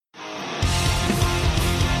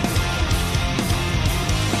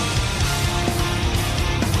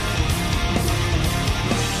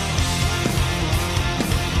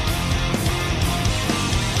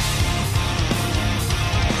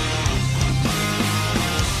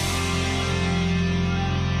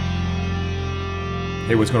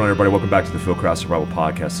Hey, what's going on, everybody? Welcome back to the Phil Kraus Survival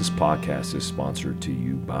Podcast. This podcast is sponsored to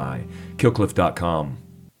you by KillCliff.com.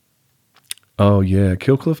 Oh, yeah,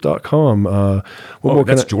 killcliff.com.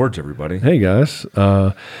 That's George, everybody. Hey, guys.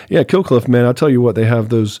 Yeah, Killcliff, man, I'll tell you what, they have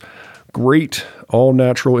those great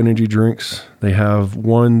all-natural energy drinks. They have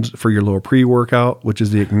ones for your little pre-workout, which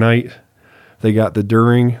is the Ignite. They got the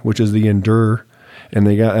During, which is the Endure. And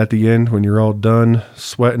they got at the end, when you're all done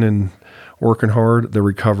sweating and working hard, the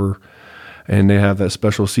Recover. And they have that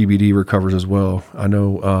special CBD recovers as well. I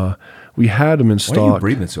know we had them in stock. Why are you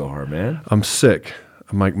breathing so hard, man? I'm sick.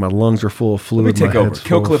 My lungs are full of fluid. Let me take over.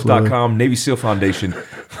 KillCliff.com, Navy SEAL Foundation.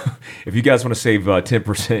 If you guys want to save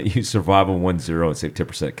 10%, use Survival10 and save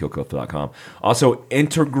 10% at KillCliff.com. Also,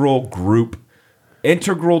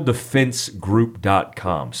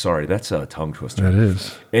 IntegralDefenseGroup.com. Sorry, that's a tongue twister. That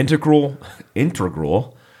is.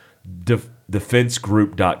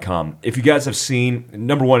 IntegralDefenseGroup.com. If you guys have seen,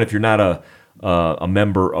 number one, if you're not a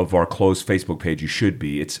member of our closed Facebook page, you should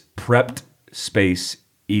be. It's Prepped Space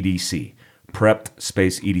EDC. Prepped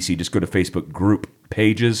Space EDC. Just go to Facebook group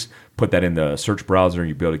pages, put that in the search browser, and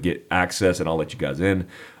you'll be able to get access, and I'll let you guys in.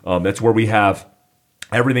 That's where we have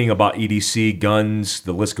everything about EDC, guns,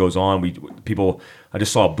 the list goes on. I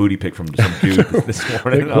just saw a booty pic from some dude this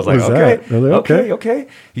morning. And I was like, okay.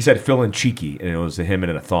 He said feeling cheeky, and it was him in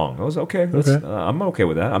a thong. I was okay. I'm okay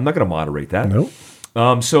with that. I'm not going to moderate that. Nope.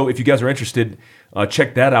 So if you guys are interested,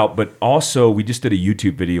 check that out. But also, we just did a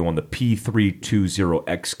YouTube video on the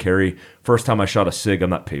P320X carry. First time I shot a SIG. I'm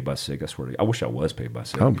not paid by SIG. I swear to you. I wish I was paid by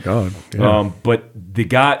SIG. Oh, God. Yeah. But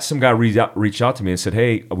some guy reached out to me and said,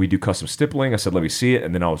 hey, we do custom stippling. I said, let me see it.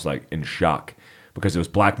 And then I was like in shock because it was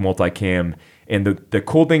black multicam. And the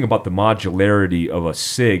cool thing about the modularity of a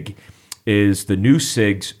SIG is the new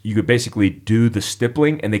SIGs, you could basically do the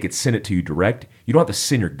stippling and they could send it to you direct. You don't have to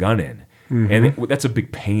send your gun in. Mm-hmm. And that's a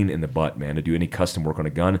big pain in the butt, man, to do any custom work on a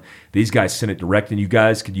gun. These guys send it direct, and you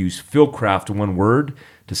guys could use PhilCraft, one word,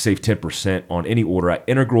 to save 10% on any order at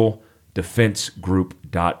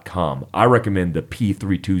IntegralDefenseGroup.com. I recommend the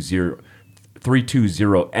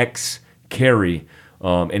P320X carry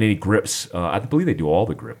and any grips. I believe they do all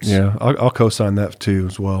the grips. Yeah, I'll co-sign that too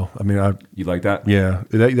as well. I mean, you like that? Yeah,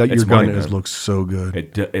 your gun looks so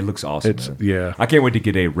good. It looks awesome. Man. Yeah, I can't wait to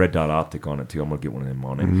get a red dot optic on it too. I'm gonna get one of them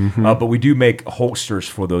on it. Mm-hmm. But we do make holsters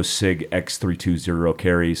for those SIG X320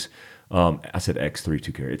 carries. I said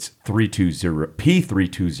X32 carry. It's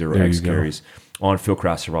P320X carries on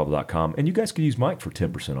PhilCraftSurvival.com, and you guys can use Mike for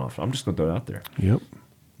 10% off. I'm just gonna throw it out there. Yep.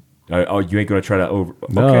 You ain't going to try to over...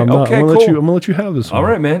 No, okay, I'm not. okay, I'm cool. going to let you have this one. All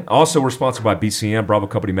right, man. Also, we're sponsored by BCM, Bravo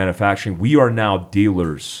Company Manufacturing. We are now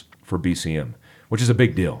dealers for BCM, which is a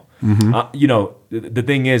big deal. Mm-hmm. The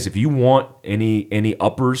thing is, if you want any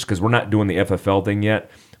uppers, because we're not doing the FFL thing yet,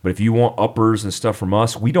 but if you want uppers and stuff from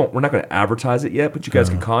us, we're not going to advertise it yet, but you guys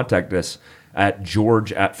can contact us at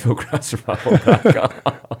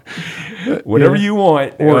george@philkraussurvival.com. Whatever you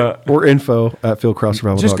want. Or info at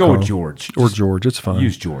philkraussurvival.com. Just go with George. Or George. It's fine.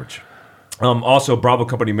 Use George. Also, Bravo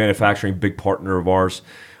Company Manufacturing, big partner of ours.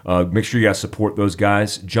 Make sure you guys support those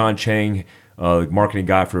guys. John Chang, marketing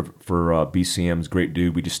guy for BCM's great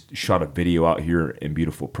dude. We just shot a video out here in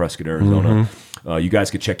beautiful Prescott, Arizona. Mm-hmm. You guys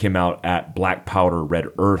can check him out at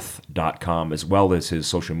blackpowderredearth.com, as well as his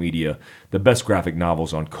social media. The best graphic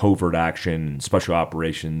novels on covert action, special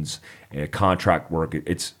operations, and contract work.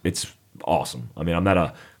 It's awesome. I mean, I'm not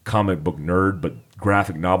a comic book nerd, but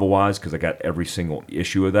graphic novel-wise, because I got every single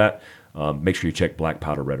issue of that. Make sure you check Black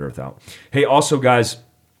Powder Red Earth out. Hey, also, guys,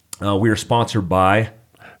 we are sponsored by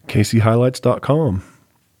KCHighlights.com.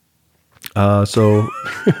 So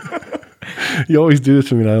you always do this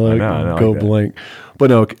to me, and I go blank.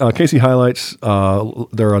 But no, KC Highlights,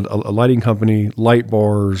 they're a lighting company, light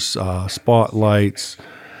bars, spotlights,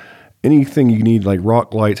 anything you need, like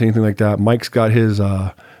rock lights, anything like that. Mike's got his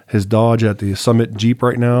Dodge at the Summit Jeep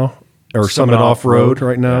right now, or Summit Off-Road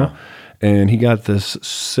right now, and he got this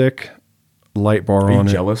sick light bar on it. Are you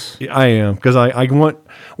jealous? I am, because I'm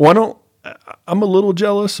a little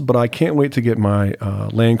jealous, but I can't wait to get my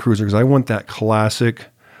Land Cruiser, because I want the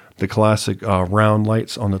classic round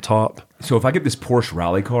lights on the top. So if I get this Porsche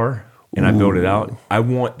rally car and I build it out, I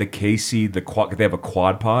want the KC, they have a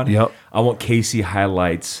quad pod. Yep. I want KC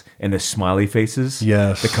highlights and the smiley faces.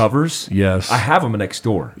 Yes. The covers. Yes. I have them next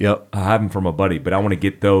door. Yep. I have them from a buddy, but I want to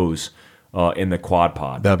get those in the quad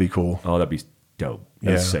pod. That'd be cool. Oh, that'd be dope.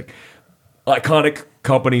 That's sick. Iconic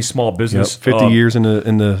company, small business. 50 years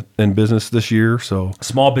in business this year. So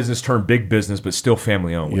small business turned big business, but still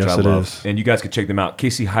family owned, which I love. Is. And you guys can check them out,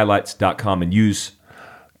 KCHighlights.com, and use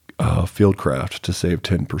Fieldcraft to save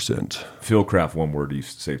 10%. Fieldcraft, one word, you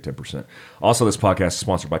save 10%. Also, this podcast is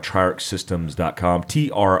sponsored by TriArcSystems.com,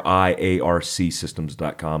 TRIARC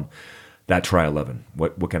Systems.com. That Tri-11.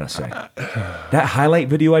 What can I say? That highlight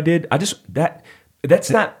video I did, that's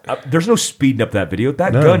not, there's no speeding up that video.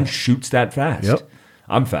 That gun shoots that fast. Yep.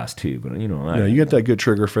 I'm fast too, but you know. Yeah, you get that good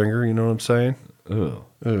trigger finger, you know what I'm saying? Ooh.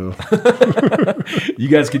 You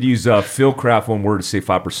guys could use Fieldcraft, one word, to save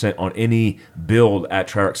 5% on any build at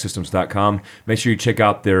TriArcSystems.com. Make sure you check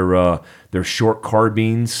out their short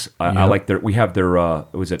carbines. I like we have their,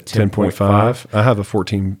 was it 10.5? I have a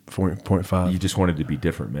 14.5. You just wanted to be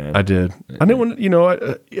different, man. I did. I didn't want,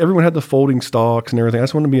 everyone had the folding stocks and everything. I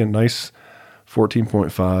just wanted to be a nice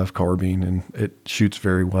 14.5 carbine, and it shoots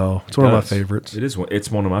very well. It's one of my favorites. It is. It's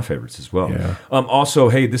one of my favorites as well. Yeah. Also,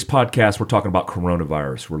 hey, this podcast, we're talking about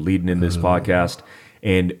coronavirus. We're leading in this podcast,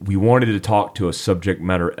 and we wanted to talk to a subject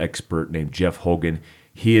matter expert named Jeff Hogan.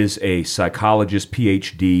 He is a psychologist,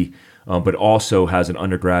 PhD, but also has an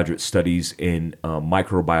undergraduate studies in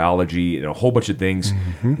microbiology and a whole bunch of things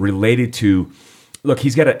related to. Look,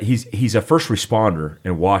 he's a first responder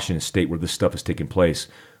in Washington State where this stuff is taking place.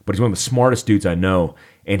 But he's one of the smartest dudes I know,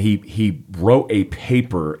 and he wrote a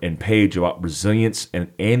paper and page about resilience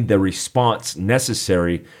and the response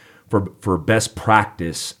necessary for best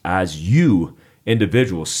practice as you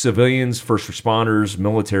individuals, civilians, first responders,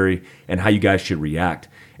 military, and how you guys should react.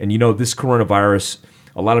 And this coronavirus,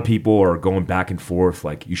 a lot of people are going back and forth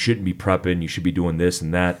like you shouldn't be prepping, you should be doing this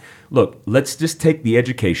and that. Look, let's just take the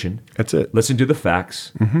education. That's it. Listen to the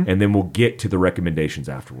facts, and then we'll get to the recommendations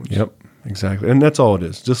afterwards. Yep. Exactly. And that's all it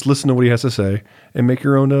is. Just listen to what he has to say and make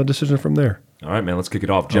your own decision from there. All right, man. Let's kick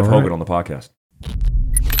it off. Jeff Hogan on the podcast.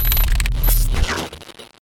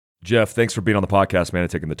 Jeff, thanks for being on the podcast, man,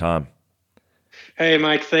 and taking the time. Hey,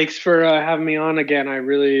 Mike. Thanks for having me on again. I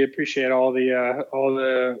really appreciate all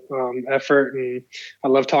the effort, and I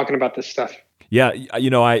love talking about this stuff. Yeah,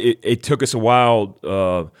 it took us a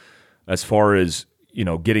while as far as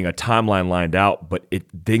getting a timeline lined out, but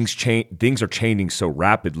things are changing so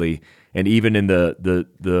rapidly. And even in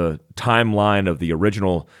the timeline of the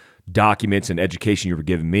original documents and education you were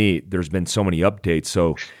giving me, there's been so many updates.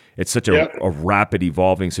 So it's such a rapid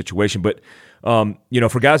evolving situation. But,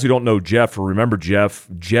 for guys who don't know Jeff or remember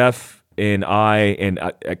Jeff and I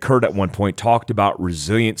Kurt at one point talked about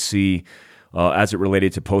resiliency as it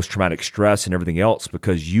related to post-traumatic stress and everything else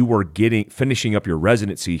because you were finishing up your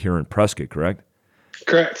residency here in Prescott, correct?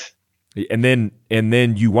 Correct. And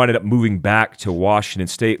then you winded up moving back to Washington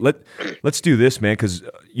State. Let's do this, man, because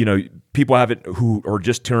people who are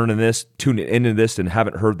just tuning into this and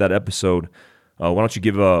haven't heard that episode. Why don't you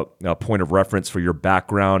give a point of reference for your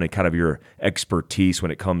background and kind of your expertise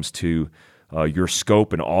when it comes to your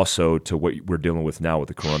scope and also to what we're dealing with now with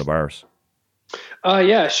the coronavirus?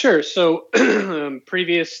 Yeah, sure. So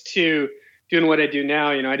previous to doing what I do now,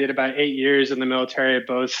 I did about 8 years in the military,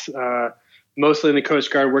 both mostly in the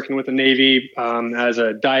Coast Guard, working with the Navy as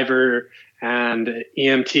a diver and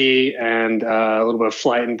EMT and a little bit of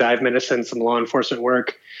flight and dive medicine, some law enforcement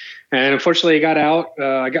work. And unfortunately, I got out.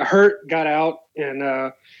 I got hurt, got out,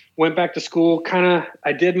 and went back to school.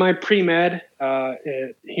 I did my pre-med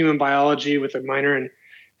in human biology with a minor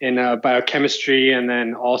in biochemistry and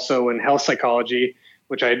then also in health psychology,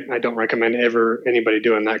 which I don't recommend anybody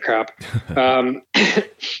doing that crap. But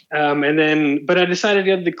I decided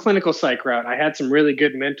to go the clinical psych route. I had some really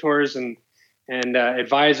good mentors and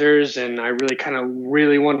advisors, and I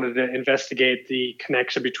really wanted to investigate the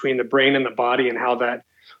connection between the brain and the body and how that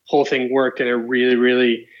whole thing worked in a really,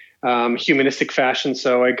 really humanistic fashion.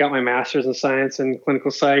 So I got my master's in science and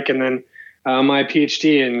clinical psych, and then my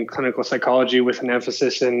PhD in clinical psychology with an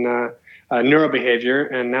emphasis in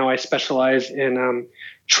neurobehavior. And now I specialize in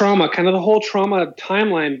trauma, kind of the whole trauma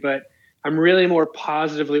timeline, but I'm really more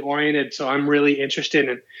positively oriented. So I'm really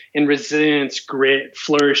interested in resilience, grit,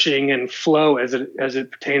 flourishing, and flow as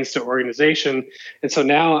it pertains to organization. And so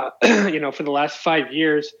now, for the last 5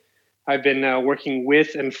 years, I've been working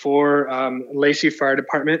with and for Lacey Fire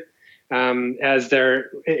Department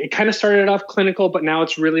it kind of started off clinical, but now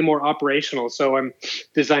it's really more operational. So I'm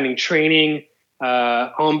designing training,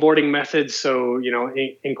 onboarding methods. So,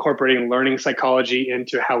 incorporating learning psychology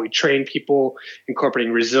into how we train people,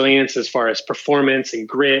 incorporating resilience as far as performance and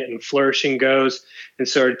grit and flourishing goes. And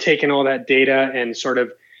so taking all that data and sort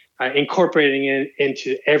of incorporating it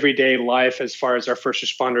into everyday life as far as our first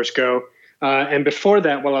responders go. And before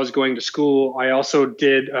that, while I was going to school, I also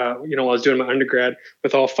did, while I was doing my undergrad,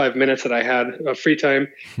 with all 5 minutes that I had of free time,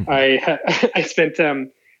 I spent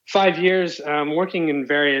 5 years working in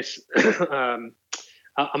various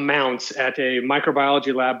amounts at a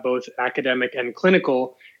microbiology lab, both academic and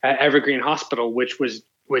clinical. at Evergreen Hospital, which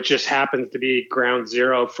just happens to be ground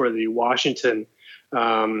zero for the Washington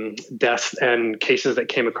deaths and cases that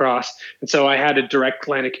came across. And so I had a direct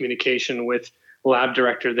line of communication with the lab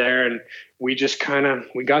director there, and we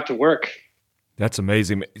got to work. That's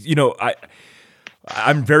amazing. You know,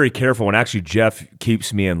 I'm very careful, and actually Jeff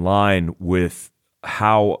keeps me in line with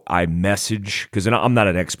how I message, because I'm not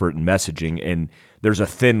an expert in messaging, and there's a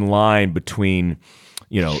thin line between,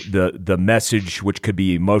 you know, the message, which could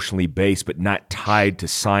be emotionally based but not tied to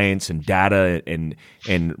science and data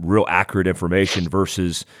and real accurate information,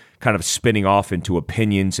 versus kind of spinning off into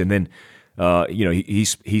opinions. And then you know, he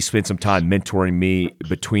spent some time mentoring me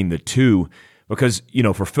between the two, because, you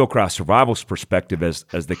know, for Fieldcraft Survival's perspective, as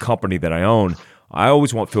the company that I own, I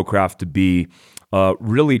always want Fieldcraft to be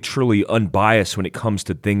really truly unbiased when it comes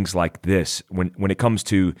to things like this. When it comes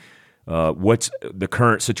to what's the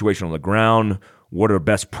current situation on the ground, what are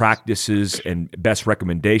best practices and best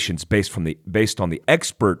recommendations based on the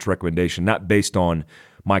experts' recommendation, not based on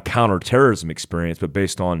my counterterrorism experience, but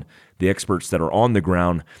based on the experts that are on the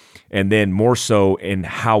ground, and then more so in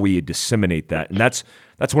how we disseminate that. And that's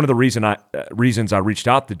one of the reasons I reached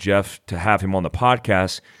out to Jeff to have him on the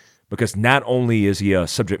podcast, because not only is he a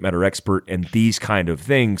subject matter expert in these kind of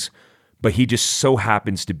things, but he just so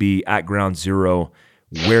happens to be at ground zero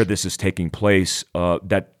where this is taking place,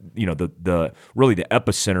 that, you know, the really the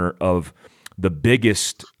epicenter of the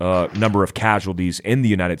biggest number of casualties in the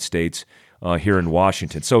United States here in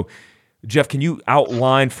Washington. So, Jeff, can you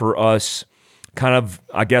outline for us kind of,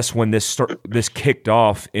 I guess, when this kicked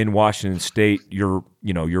off in Washington State, your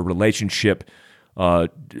relationship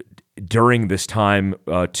during this time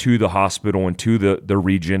to the hospital and to the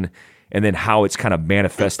region, and then how it's kind of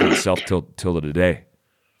manifested itself till today?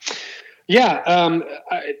 Yeah,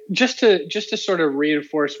 just to sort of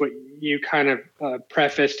reinforce what you kind of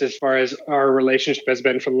prefaced as far as our relationship has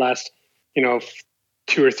been for the last,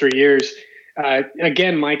 2 or 3 years.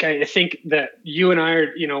 Again, Mike, I think that you and I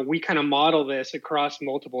are, we kind of model this across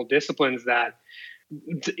multiple disciplines, that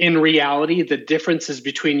in reality, the differences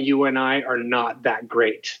between you and I are not that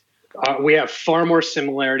great. We have far more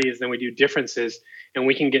similarities than we do differences, and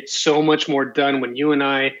we can get so much more done when you and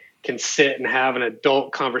I can sit and have an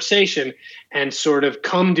adult conversation and sort of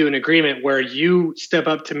come to an agreement where you step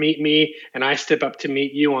up to meet me and I step up to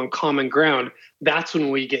meet you on common ground. That's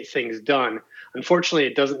when we get things done. Unfortunately,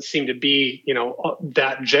 it doesn't seem to be,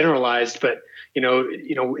 that generalized, but,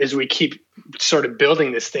 as we keep sort of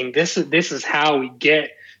building this thing, this is how we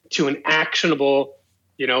get to an actionable,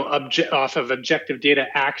 off of objective data,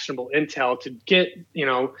 actionable intel to get,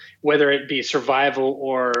 whether it be survival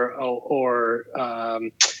or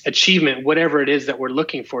achievement, whatever it is that we're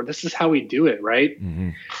looking for. This is how we do it, right?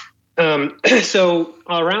 Mm-hmm. So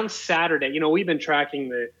around Saturday, we've been tracking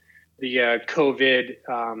the COVID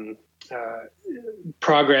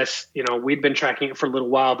progress. We've been tracking it for a little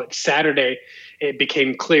while, but Saturday it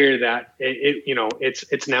became clear that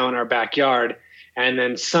it's now in our backyard. And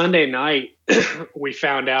then Sunday night, we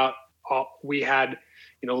found out we had,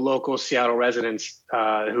 local Seattle residents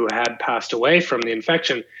who had passed away from the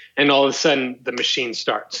infection. And all of a sudden, the machine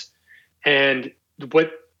starts. And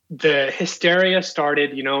what the hysteria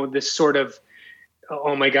started, this sort of,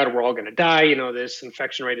 oh my God, we're all going to die. This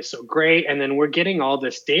infection rate is so great. And then we're getting all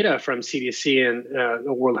this data from CDC and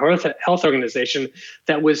the World Health Organization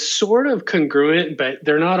that was sort of congruent, but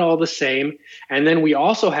they're not all the same. And then we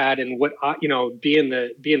also had, and what, being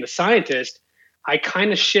the scientist, I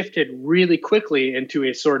kind of shifted really quickly into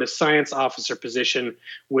a sort of science officer position,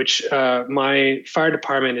 which my fire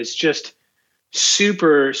department is just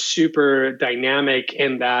super, super dynamic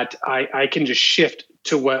in that I can just shift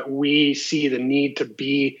to what we see the need to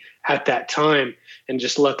be at that time. And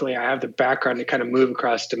just luckily I have the background to kind of move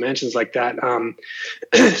across dimensions like that.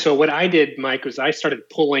 So what I did, Mike, was I started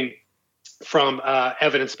pulling from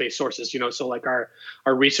evidence-based sources, so like our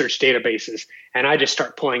research databases, and I just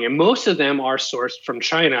start pulling, and most of them are sourced from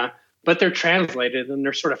China, but they're translated and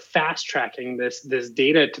they're sort of fast tracking this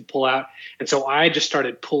data to pull out. And so I just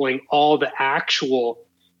started pulling all the actual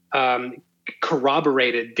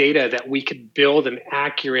corroborated data that we could build an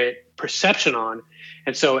accurate perception on.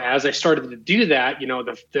 And so as I started to do that,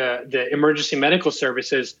 the emergency medical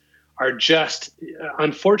services are just,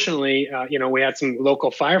 unfortunately, we had some local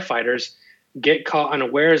firefighters get caught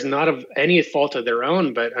unawares, not of any fault of their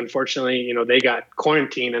own, but unfortunately, they got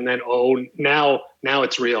quarantined, and then, now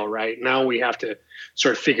it's real, right? Now we have to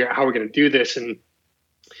sort of figure out how we're going to do this. And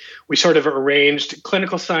we sort of arranged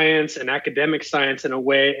clinical science and academic science in a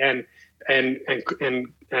way, and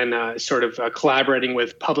sort of collaborating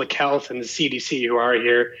with public health and the CDC who are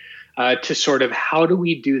here to sort of, how do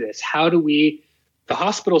we do this? How do we The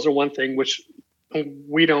hospitals are one thing, which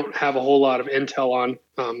we don't have a whole lot of intel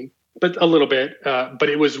on, but a little bit. But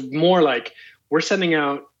it was more like we're sending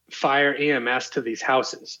out fire EMS to these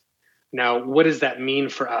houses. Now, what does that mean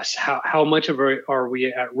for us? How much are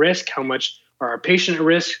we at risk? How much are our patient at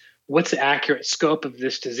risk? What's the accurate scope of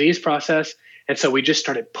this disease process? And so we just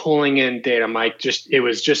started pulling in data, Mike. It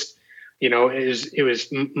was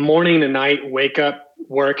morning to night, wake up,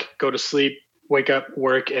 work, go to sleep, wake up,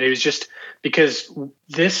 work. And it was just because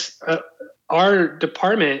our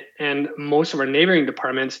department and most of our neighboring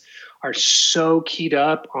departments are so keyed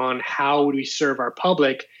up on how we serve our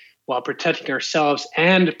public while protecting ourselves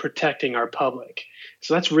and protecting our public.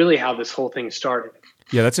 So that's really how this whole thing started.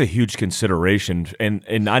 Yeah, that's a huge consideration.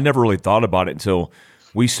 And I never really thought about it until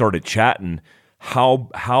we started chatting,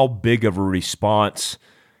 how big of a response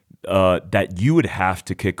that you would have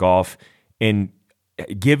to kick off in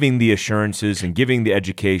giving the assurances and giving the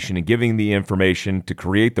education and giving the information to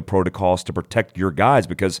create the protocols to protect your guys.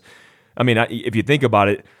 Because, I mean, if you think about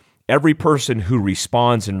it, every person who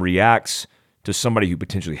responds and reacts to somebody who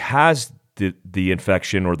potentially has the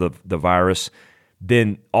infection or the virus,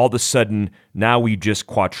 then all of a sudden now we just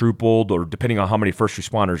quadrupled, or depending on how many first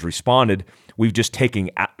responders responded, we've just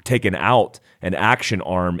taken out an action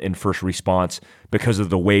arm in first response because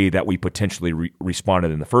of the way that we potentially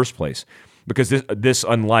responded in the first place. Because this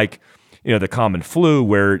unlike the common flu,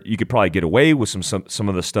 where you could probably get away with some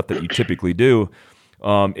of the stuff that you typically do,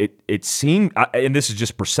 it seemed, and this is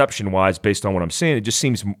just perception wise based on what I'm saying, it just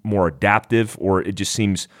seems more adaptive, or it just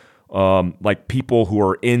seems like people who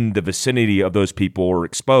are in the vicinity of those people are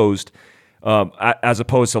exposed, as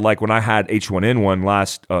opposed to like when I had H1N1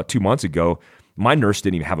 last 2 months ago, my nurse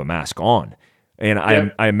didn't even have a mask on. And yeah.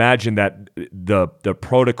 I imagine that the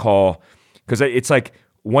protocol, because it's like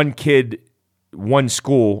one kid, one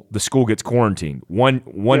school, the school gets quarantined. One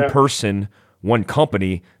yeah. person, one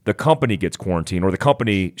company, the company gets quarantined, or the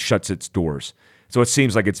company shuts its doors. So it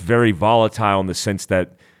seems like it's very volatile in the sense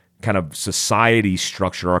that kind of society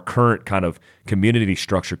structure, our current kind of community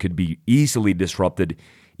structure, could be easily disrupted,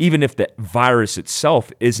 even if the virus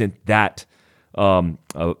itself isn't that, I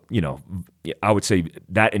would say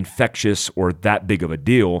that infectious or that big of a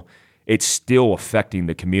deal. It's still affecting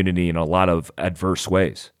the community in a lot of adverse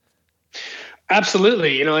ways.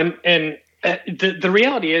 Absolutely. And the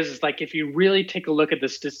reality is like, if you really take a look at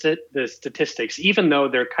the statistics, even though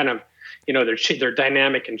they're kind of, they're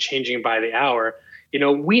dynamic and changing by the hour,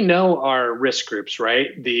 we know our risk groups, right?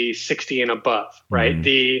 The 60 and above, right?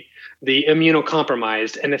 Mm-hmm. The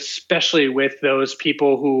immunocompromised, and especially with those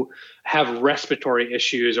people who have respiratory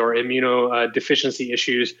issues or immunodeficiency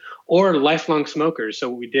issues, or lifelong smokers. So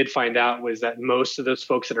what we did find out was that most of those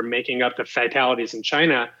folks that are making up the fatalities in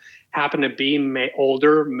China happen to be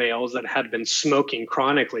older males that had been smoking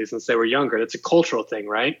chronically since they were younger. That's a cultural thing,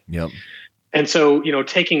 right? Yep. And so,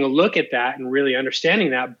 taking a look at that and really understanding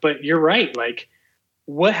that, but you're right, like,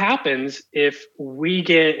 what happens if we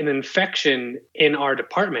get an infection in our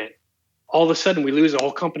department? All of a sudden, we lose a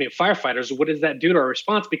whole company of firefighters. What does that do to our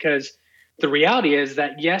response? Because the reality is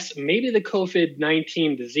that, yes, maybe the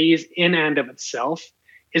COVID-19 disease in and of itself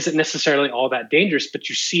isn't necessarily all that dangerous, but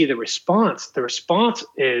you see the response. The response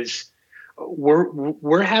is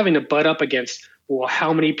we're having to butt up against, well,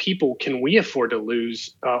 how many people can we afford to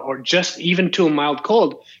lose, or just even to a mild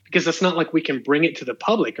cold? Because it's not like we can bring it to the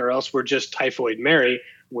public, or else we're just Typhoid Mary.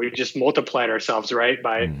 We just multiplied ourselves, right,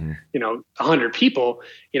 by 100 people,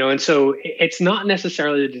 and so it's not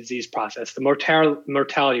necessarily the disease process, the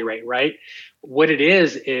mortality rate, right? What it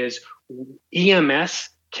is EMS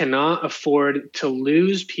cannot afford to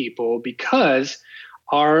lose people because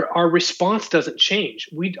our response doesn't change.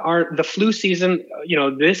 The flu season,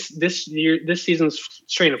 this season's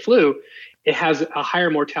strain of flu, it has a higher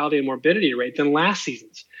mortality and morbidity rate than last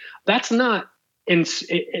season's. That's not in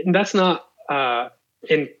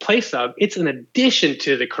place of. It's in addition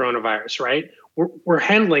to the coronavirus, right? We're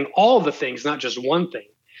handling all the things, not just one thing.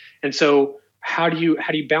 And so how do you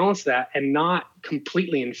balance that and not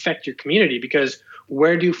completely infect your community? Because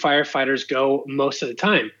where do firefighters go most of the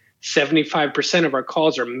time? 75% of our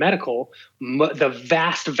calls are medical. The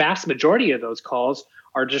vast, vast majority of those calls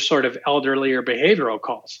are just sort of elderly or behavioral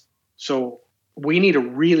calls. So we need to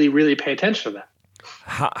really, really pay attention to that.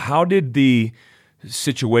 How did the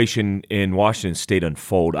situation in Washington State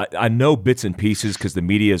unfold? I know bits and pieces because the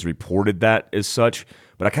media has reported that as such,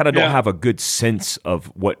 but I kind of don't have a good sense of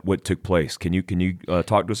what took place. Can you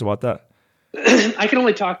talk to us about that? I can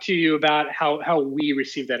only talk to you about how we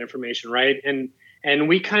received that information, right? And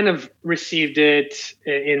we kind of received it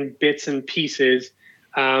in bits and pieces,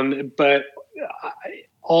 but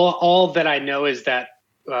all that I know is that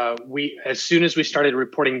as soon as we started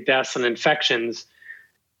reporting deaths and infections,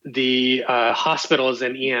 the hospitals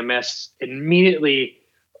and EMS immediately,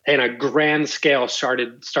 in a grand scale,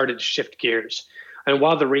 started to shift gears. And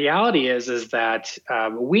while the reality is that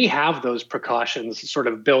we have those precautions sort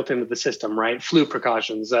of built into the system, right? Flu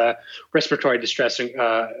precautions, respiratory distress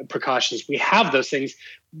precautions. We have those things.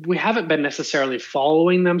 We haven't been necessarily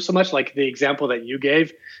following them so much. Like the example that you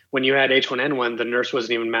gave, when you had H1N1, the nurse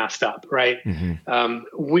wasn't even masked up, right?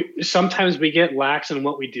 Mm-hmm. Sometimes we get lax in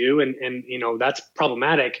what we do, and that's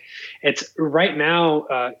problematic. It's right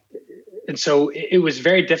now, and so it was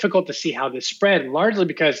very difficult to see how this spread. Largely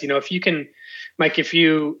because if you can. Mike,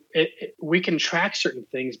 we can track certain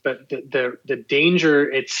things, but the danger,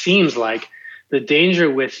 it seems like the danger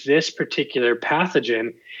with this particular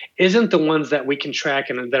pathogen isn't the ones that we can track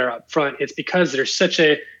and that are up front. It's because there's such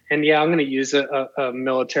I'm going to use a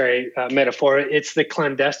military metaphor. It's the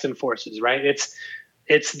clandestine forces, right?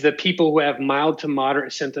 It's the people who have mild to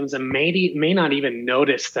moderate symptoms and may not even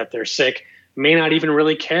notice that they're sick, may not even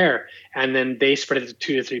really care. And then they spread it to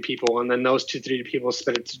 2 to 3 people. And then those 2 to 3 people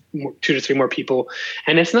spread it to 2 to 3 more people.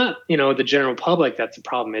 And it's not, the general public that's the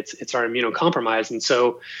problem. It's our immunocompromised. And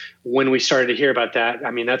so when we started to hear about that,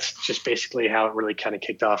 I mean, that's just basically how it really kind of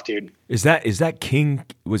kicked off, dude. Is that King?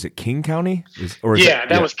 Was it King County?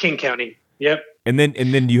 That was King County. Yep. And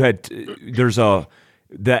then you had,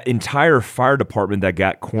 that entire fire department that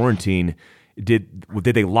got quarantined. Did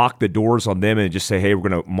they lock the doors on them and just say, "Hey, we're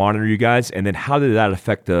going to monitor you guys"? And then how did that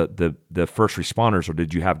affect the first responders, or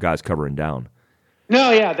did you have guys covering down?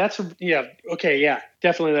 No, okay,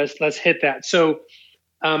 definitely. Let's hit that. So,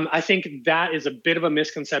 I think that is a bit of a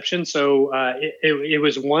misconception. So, it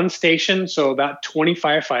was one station, so about 20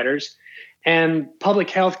 firefighters, and public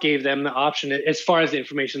health gave them the option. As far as the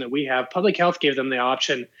information that we have, public health gave them the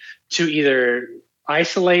option to either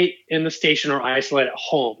isolate in the station or isolate at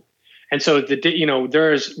home. And so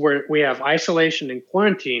there's where we have isolation and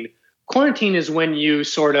quarantine. Quarantine is when you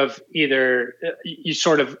sort of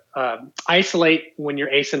isolate when you're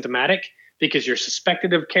asymptomatic because you're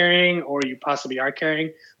suspected of carrying or you possibly are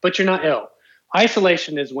carrying, but you're not ill.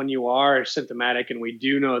 Isolation is when you are symptomatic and we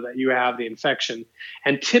do know that you have the infection.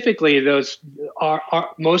 And typically those are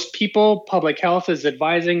most people, public health is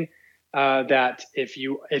advising that if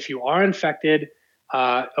you are infected,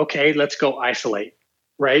 okay, let's go isolate.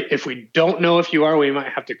 Right? If we don't know if you are, we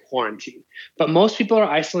might have to quarantine. But most people are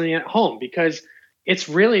isolating at home because it's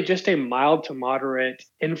really just a mild to moderate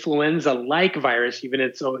influenza-like virus,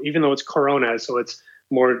 even though it's corona, so it's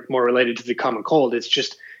more related to the common cold. It's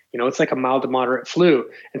just, it's like a mild to moderate flu.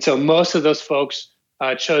 And so most of those folks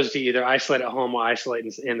chose to either isolate at home or isolate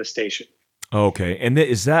in the station. Okay. And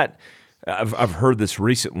is that, I've heard this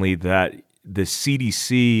recently, that the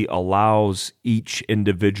CDC allows each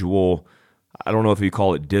individual, I don't know if you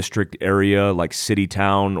call it district, area, like city,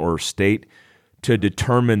 town, or state, to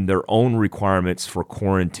determine their own requirements for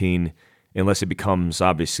quarantine unless it becomes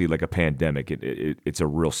obviously like a pandemic. It's a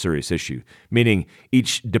real serious issue. Meaning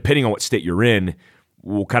each, depending on what state you're in,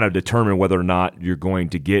 will kind of determine whether or not you're going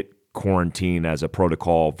to get quarantine as a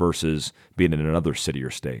protocol versus being in another city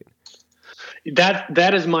or state.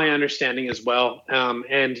 That is my understanding as well.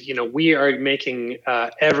 And we are making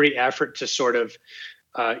every effort to sort of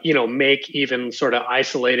make even sort of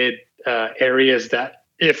isolated areas that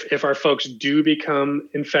if our folks do become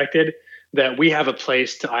infected, that we have a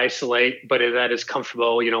place to isolate, but that is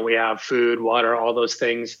comfortable. We have food, water, all those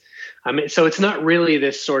things. So it's not really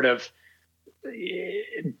this sort of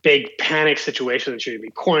big panic situation that you're going to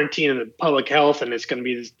be quarantined in the public health and it's going to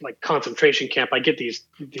be this like concentration camp. I get these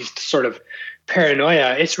sort of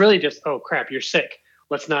paranoia. It's really just, oh crap, you're sick.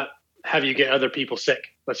 Let's not have you get other people sick.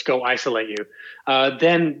 Let's go isolate you.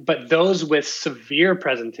 But those with severe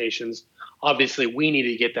presentations, obviously we need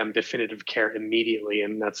to get them definitive care immediately.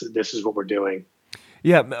 And this is what we're doing.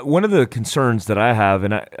 Yeah. One of the concerns that I have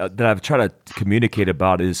and that I've tried to communicate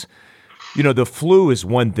about is, the flu is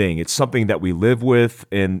one thing. It's something that we live with.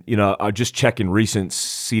 And, I'm just checking recent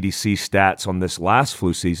CDC stats on this last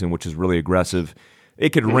flu season, which is really aggressive.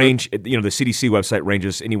 It could range, the CDC website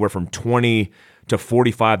ranges anywhere from 20 to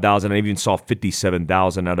 45,000. I even saw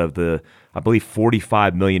 57,000 out of the, I believe,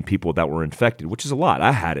 45 million people that were infected, which is a lot.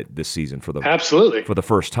 I had it this season for the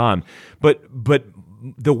first time. But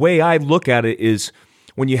the way I look at it is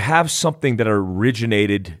when you have something that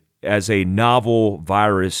originated as a novel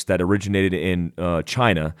virus that originated in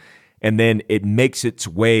China, and then it makes its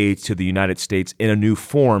way to the United States in a new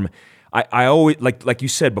form. I always like you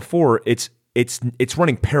said before, it's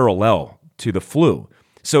running parallel to the flu.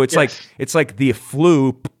 So it's like the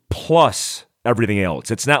flu plus everything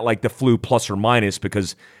else. It's not like the flu plus or minus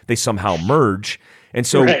because they somehow merge. And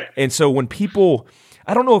so when people,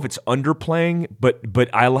 I don't know if it's underplaying, but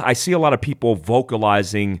I see a lot of people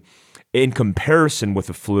vocalizing in comparison with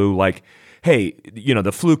the flu, like, hey,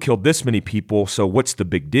 the flu killed this many people, so what's the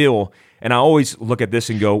big deal? And I always look at this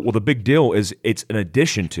and go, well, the big deal is it's an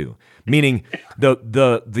addition to, meaning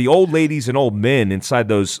the old ladies and old men inside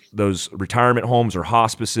those retirement homes or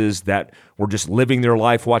hospices that were just living their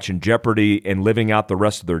life watching Jeopardy and living out the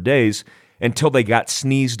rest of their days until they got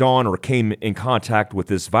sneezed on or came in contact with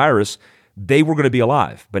this virus, they were going to be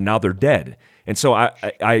alive, but now they're dead. And so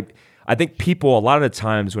I think people, a lot of the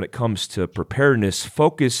times when it comes to preparedness,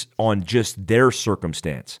 focus on just their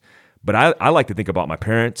circumstance. But I like to think about my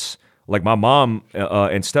parents. Like my mom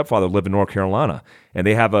and stepfather live in North Carolina, and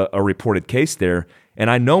they have a reported case there. And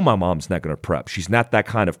I know my mom's not going to prep. She's not that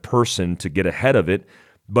kind of person to get ahead of it.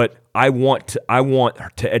 But I want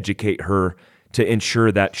to educate her to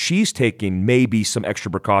ensure that she's taking maybe some extra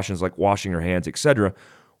precautions like washing her hands, etc.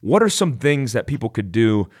 What are some things that people could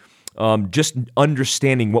do, just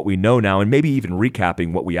understanding what we know now and maybe even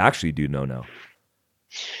recapping what we actually do know now?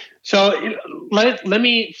 So let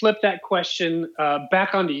me flip that question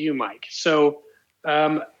back onto you, Mike. So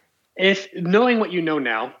if knowing what you know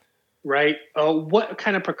now, right, what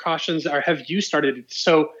kind of precautions have you started?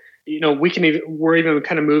 So, we're even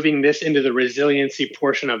kind of moving this into the resiliency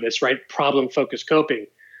portion of this, right? Problem-focused coping.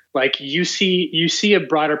 Like you see a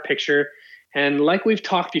broader picture. And like we've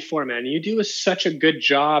talked before, man, you do such a good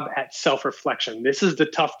job at self-reflection. This is the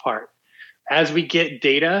tough part. As we get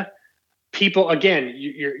data, people, again,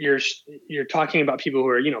 you're talking about people who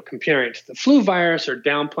are, comparing it to the flu virus or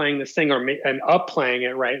downplaying this thing and upplaying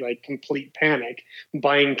it, right? Like complete panic,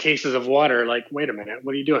 buying cases of water. Like, wait a minute,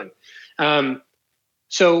 what are you doing?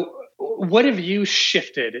 So what have you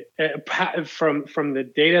shifted from the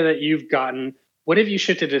data that you've gotten? What have you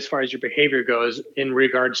shifted as far as your behavior goes in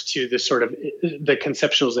regards to the sort of the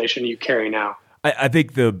conceptualization you carry now? I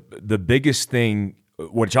think the biggest thing,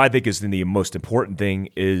 which I think is the most important thing,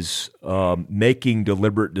 is making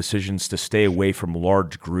deliberate decisions to stay away from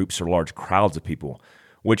large groups or large crowds of people,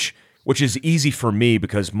 which is easy for me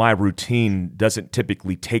because my routine doesn't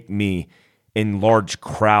typically take me in large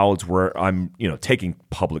crowds where I'm, taking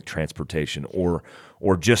public transportation or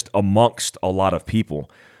just amongst a lot of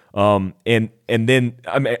people. And then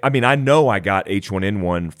I know I got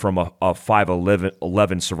H1N1 from a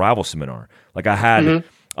 5.11 survival seminar. Like I had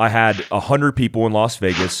 100 people in Las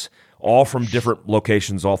Vegas, all from different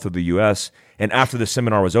locations all through the U.S. And after the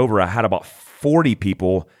seminar was over, I had about 40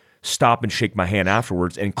 people stop and shake my hand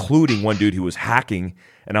afterwards, including one dude who was hacking.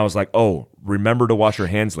 And I was like, oh, remember to wash your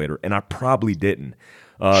hands later. And I probably didn't.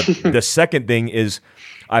 The second thing is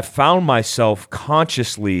I found myself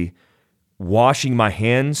consciously washing my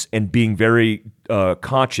hands and being very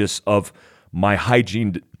conscious of my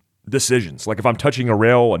hygiene decisions. Like if I'm touching a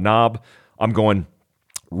rail, a knob, I'm going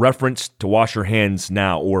reference to wash your hands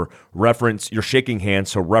now, or reference you're shaking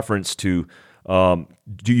hands, so reference to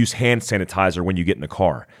do use hand sanitizer when you get in the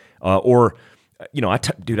car.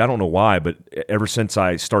 Dude, I don't know why, but ever since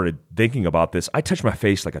I started thinking about this, I touch my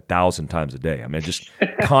face like 1,000 times a day. I mean, just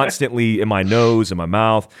constantly in my nose and my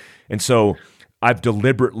mouth. And so I've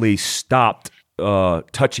deliberately stopped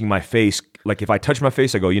touching my face. Like if I touch my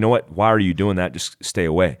face, I go, you know what? Why are you doing that? Just stay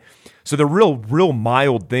away. So the real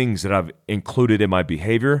mild things that I've included in my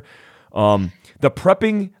behavior. The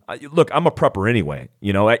prepping, look, I'm a prepper anyway.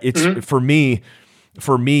 It's for me,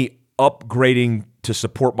 upgrading to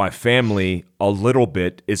support my family a little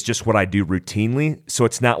bit is just what I do routinely. So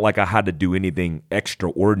it's not like I had to do anything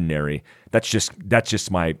extraordinary. That's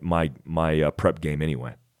just my prep game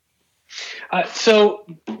anyway. So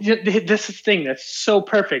this is the thing that's so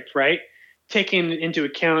perfect, right? Taking into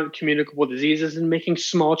account communicable diseases and making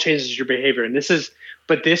small changes to your behavior. And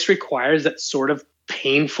this requires that sort of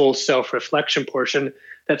painful self-reflection portion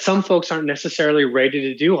that some folks aren't necessarily ready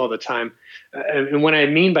to do all the time. And what I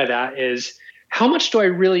mean by that is, how much do I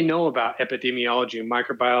really know about epidemiology,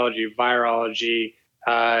 microbiology, virology,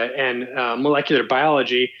 and molecular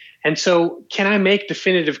biology? And so can I make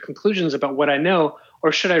definitive conclusions about what I know,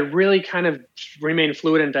 or should I really kind of remain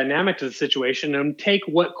fluid and dynamic to the situation and take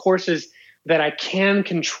what courses that I can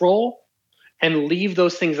control and leave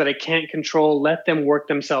those things that I can't control, let them work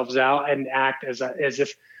themselves out and act as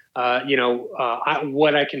if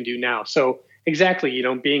what I can do now. So exactly,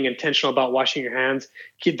 being intentional about washing your hands.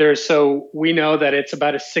 So we know that it's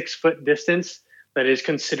about a 6-foot distance that is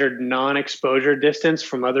considered non-exposure distance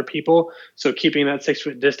from other people. So keeping that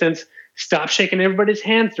 6-foot distance. Stop shaking everybody's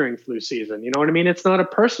hands during flu season. You know what I mean? It's not a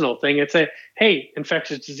personal thing. It's hey,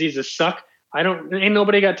 infectious diseases suck. Ain't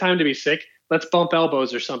nobody got time to be sick. Let's bump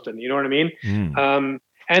elbows or something. You know what I mean? And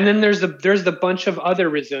And then there's the bunch of other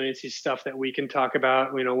resiliency stuff that we can talk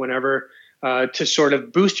about, whenever, to sort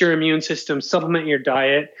of boost your immune system, supplement your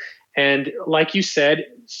diet. And like you said,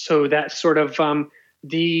 so that sort of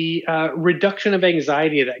the reduction of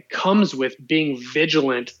anxiety that comes with being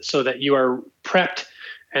vigilant so that you are prepped.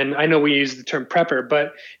 And I know we use the term prepper,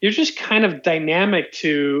 but you're just kind of dynamic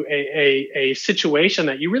to a situation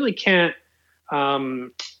that you really can't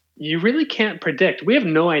predict. We have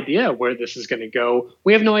no idea where this is going to go.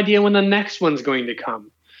 We have no idea when the next one's going to come.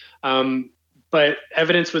 But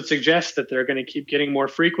evidence would suggest that they're going to keep getting more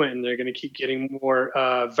frequent and they're going to keep getting more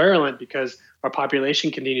virulent because our population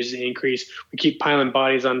continues to increase. We keep piling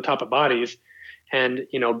bodies on top of bodies. And,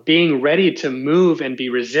 being ready to move and be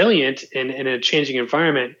resilient in a changing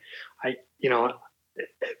environment, I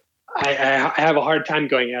have a hard time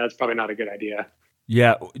going, that's probably not a good idea.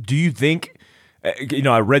 Yeah. Do you think,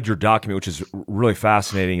 I read your document, which is really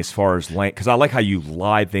fascinating as far as because I like how you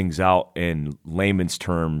lie things out in layman's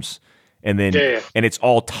terms, and then and it's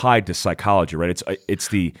all tied to psychology, right? It's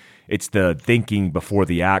the thinking before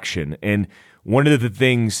the action. And one of the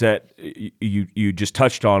things that you just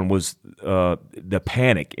touched on was the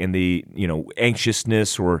panic and the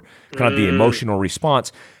anxiousness or kind of the emotional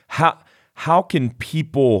response. How can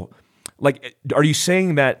people, are you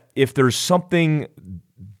saying that if there's something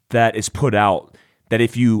that is put out, that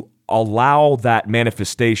if you allow that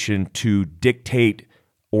manifestation to dictate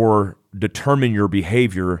or determine your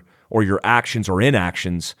behavior or your actions or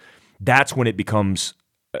inactions, that's when it becomes,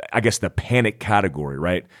 I guess, the panic category,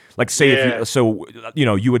 right? Like say,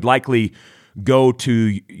 you would likely go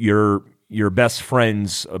to your best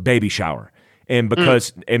friend's baby shower, and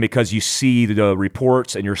because you see the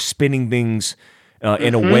reports and you're spinning things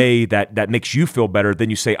in a way that makes you feel better, then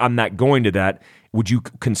you say, I'm not going to that. Would you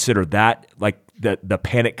consider that like the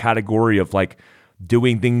panic category of like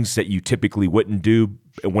doing things that you typically wouldn't do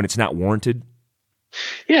when it's not warranted?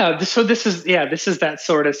 Yeah. So this is that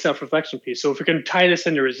sort of self-reflection piece. So if we can tie this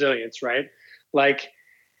into resilience, right? Like,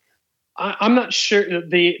 I'm not sure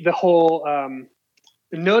the whole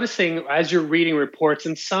noticing as you're reading reports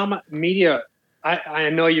and some media. I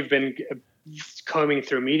know you've been combing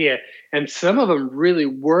through media, and some of them really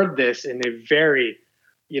word this in a very,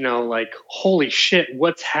 like, holy shit,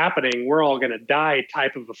 what's happening? We're all going to die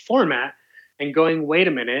type of a format, and going, wait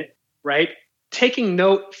a minute, right? Taking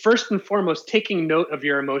note, first and foremost, taking note of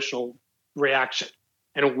your emotional reaction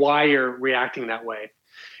and why you're reacting that way.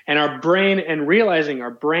 And our brain, and realizing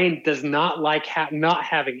our brain does not like not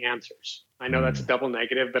having answers. I know that's a double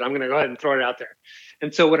negative, but I'm going to go ahead and throw it out there.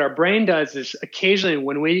 And so what our brain does is occasionally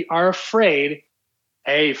when we are afraid,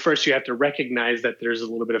 first you have to recognize that there's a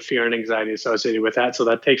little bit of fear and anxiety associated with that. So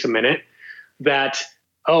that takes a minute.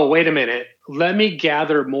 Wait a minute, let me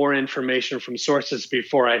gather more information from sources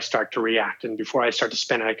before I start to react and before I start to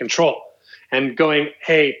spin out of control. And going,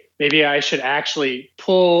 hey, maybe I should actually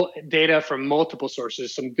pull data from multiple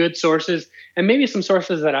sources, some good sources, and maybe some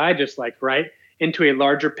sources that I just like, right, into a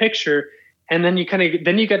larger picture. And then you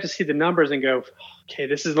get to see the numbers and go, okay,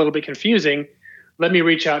 this is a little bit confusing. Let me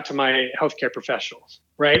reach out to my healthcare professionals,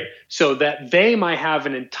 right? So that they might have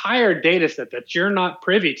an entire data set that you're not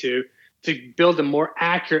privy to build a more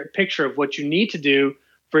accurate picture of what you need to do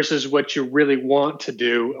versus what you really want to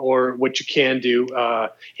do or what you can do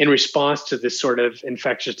in response to this sort of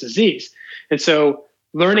infectious disease. And so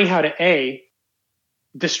learning how to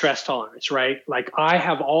distress tolerance, right? Like I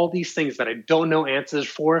have all these things that I don't know answers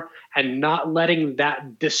for, and not letting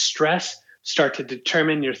that distress start to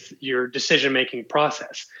determine your decision-making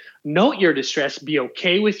process. Note your distress, be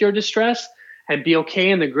okay with your distress, and be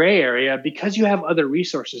okay in the gray area because you have other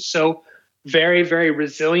resources. So very, very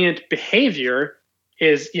resilient behavior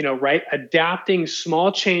is, right, adapting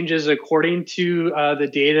small changes according to the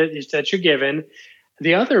data that you're given.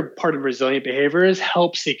 The other part of resilient behavior is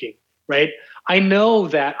help seeking, right? I know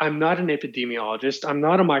that I'm not an epidemiologist. I'm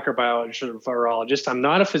not a microbiologist or virologist. I'm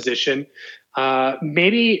not a physician.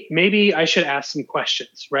 Maybe I should ask some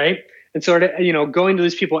questions, right? And sort of, going to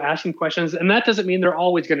these people, asking questions. And that doesn't mean they're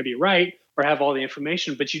always going to be right or have all the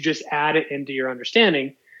information, but you just add it into your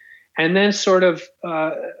understanding. And then sort of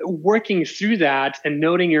working through that and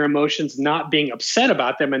noting your emotions, not being upset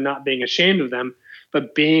about them and not being ashamed of them,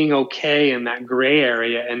 but being okay in that gray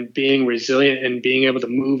area and being resilient and being able to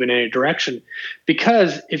move in any direction.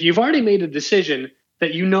 Because if you've already made a decision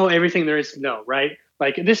that you know everything there is to know, right?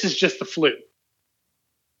 Like this is just the flu.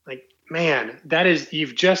 Like, man, that is,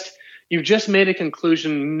 you've just made a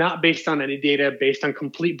conclusion not based on any data, based on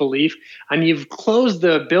complete belief, and you've closed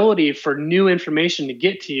the ability for new information to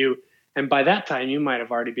get to you. And by that time, you might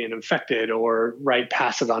have already been infected or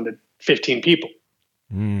pass it on to 15 people.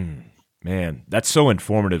 Man, that's so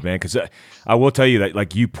informative, man. Because I will tell you that,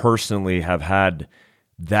 like, you personally have had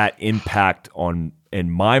that impact on in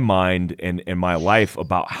my mind and in my life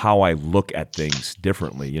about how I look at things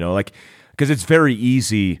differently. You know, like, because it's very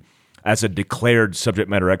easy as a declared subject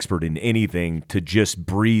matter expert in anything to just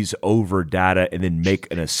breeze over data and then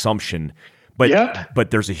make an assumption.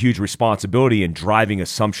 But there's a huge responsibility in driving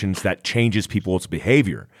assumptions that changes people's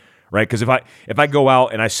behavior, right? Because if I go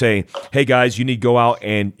out and I say, hey guys, you need to go out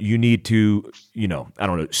and you need to,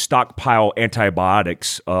 stockpile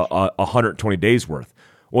antibiotics 120 days worth.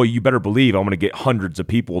 Well, you better believe I'm going to get hundreds of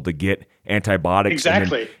people to get antibiotics.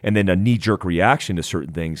 Exactly. And then a knee-jerk reaction to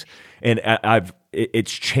certain things. And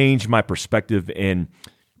it's changed my perspective in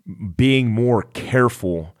being more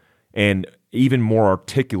careful and even more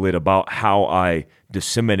articulate about how I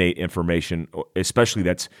disseminate information, especially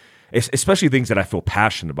things that I feel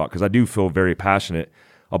passionate about, because I do feel very passionate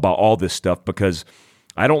about all this stuff, because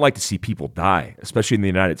I don't like to see people die, especially in the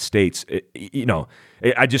United States.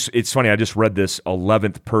 It's funny. I just read this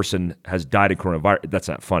 11th person has died in coronavirus. That's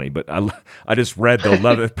not funny, but I just read the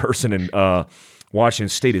 11th person in Washington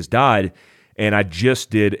State has died, and I just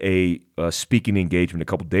did a speaking engagement a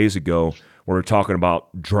couple days ago where we're talking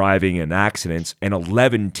about driving and accidents, and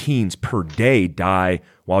 11 teens per day die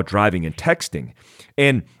while driving and texting.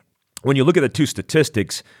 And when you look at the two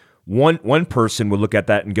statistics, one person would look at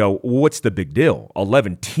that and go, well, what's the big deal?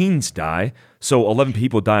 11 teens die, so 11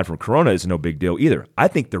 people dying from corona is no big deal either. I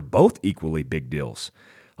think they're both equally big deals.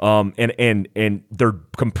 And they're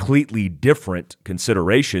completely different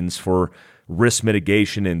considerations for risk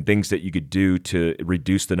mitigation and things that you could do to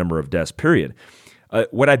reduce the number of deaths, period.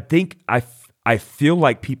 What I think I feel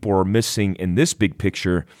like people are missing in this big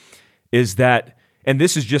picture is that, and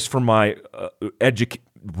this is just from my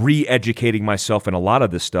re-educating myself in a lot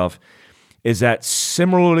of this stuff, is that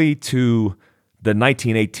similarly to the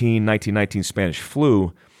 1919 Spanish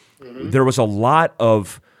flu, there was a lot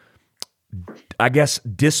of, I guess,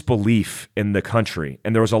 disbelief in the country,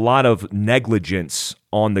 and there was a lot of negligence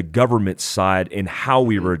on the government side in how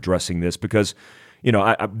we were addressing this, because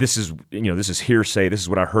this is hearsay. This is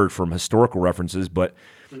what I heard from historical references, but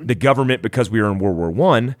the government, because we were in World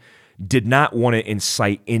War I, did not want to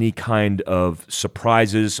incite any kind of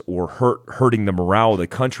surprises or hurting the morale of the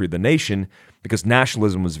country, the nation, because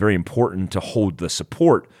nationalism was very important to hold the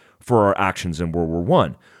support for our actions in World War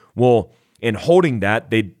I. Well, in holding that,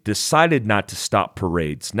 they decided not to stop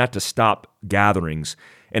parades, not to stop gatherings.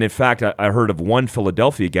 And in fact, I heard of one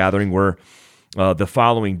Philadelphia gathering where the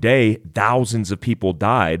following day, thousands of people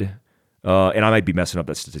died, and I might be messing up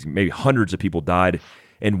that statistic, maybe hundreds of people died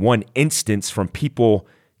in one instance from people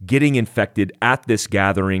getting infected at this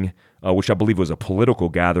gathering, which I believe was a political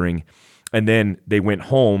gathering, and then they went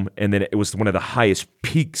home, and then it was one of the highest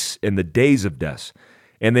peaks in the days of deaths.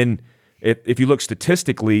 And then if you look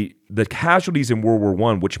statistically, the casualties in World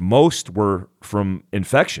War I, which most were from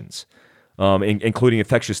infections, including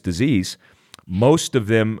infectious disease, most of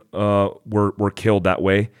them were killed that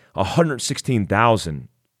way. 116,000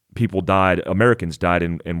 people died, Americans died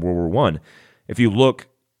in World War I. If you look,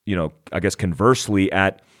 I guess conversely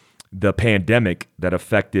at the pandemic that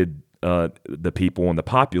affected the people and the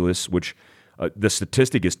populace, which the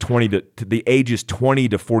statistic is the age is 20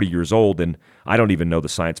 to 40 years old, and I don't even know the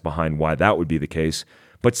science behind why that would be the case,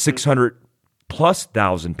 but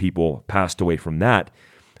 600,000+ people passed away from that,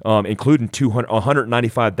 including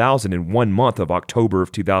 195,000 in 1 month of October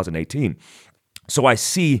of 2018. So I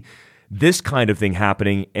see this kind of thing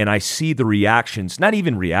happening, and I see the reactions, not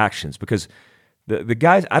even reactions, because the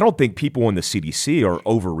guys, I don't think people in the CDC are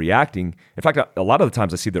overreacting. In fact, a lot of the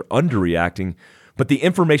times I see they're underreacting, but the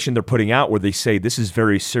information they're putting out where they say this is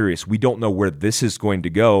very serious, we don't know where this is going to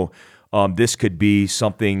go, this could be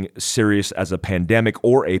something serious as a pandemic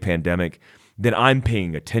or a pandemic, then I'm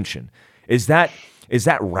paying attention. Is that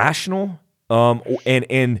rational?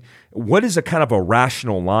 And what is a kind of a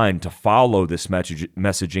rational line to follow this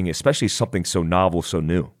messaging, especially something so novel, so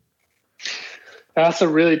new? That's a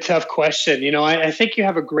really tough question. I think you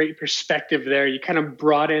have a great perspective there. You kind of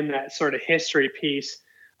brought in that sort of history piece.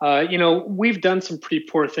 We've done some pretty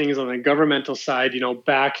poor things on the governmental side,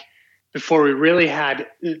 back before we really had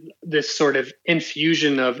this sort of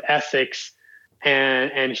infusion of ethics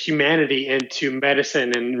and humanity into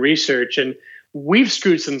medicine and research. And we've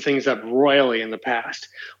screwed some things up royally in the past.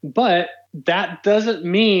 But that doesn't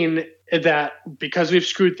mean that because we've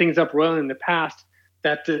screwed things up royally in the past,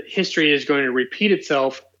 that the history is going to repeat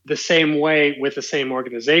itself the same way with the same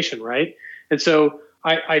organization, right? And so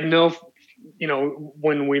I know,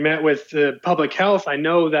 when we met with the public health, I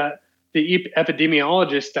know that the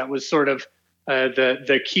epidemiologist that was sort of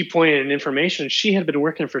the key point and information, she had been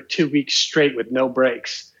working for 2 weeks straight with no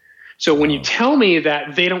breaks. So when you tell me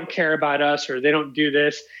that they don't care about us or they don't do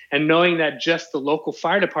this, and knowing that just the local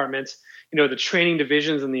fire departments, the training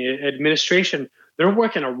divisions and the administration, they're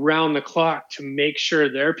working around the clock to make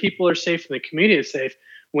sure their people are safe and the community is safe.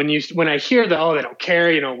 When I hear that, they don't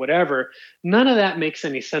care, whatever, none of that makes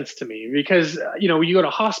any sense to me, because, you go to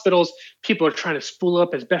hospitals, people are trying to spool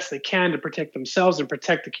up as best they can to protect themselves and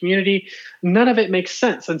protect the community. None of it makes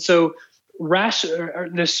sense. And so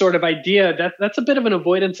this sort of idea that's a bit of an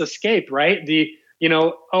avoidance escape, right?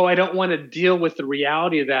 I don't want to deal with the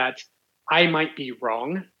reality that I might be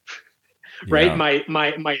wrong, right? Yeah.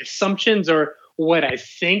 My assumptions or what I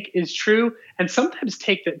think is true, and sometimes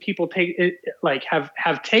people take it, like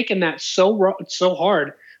have taken that so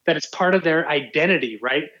hard that it's part of their identity,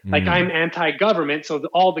 right? Like I'm anti-government, so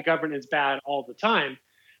all the government is bad all the time.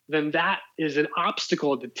 Then that is an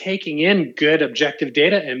obstacle to taking in good objective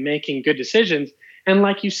data and making good decisions. And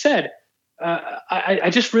like you said, I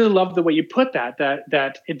just really love the way you put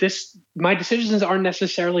that my decisions aren't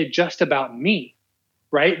necessarily just about me,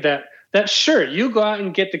 right? That sure, you go out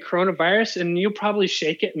and get the coronavirus and you'll probably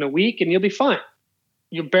shake it in a week and you'll be fine.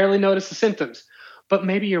 You'll barely notice the symptoms, but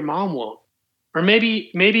maybe your mom won't. Or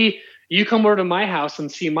maybe you come over to my house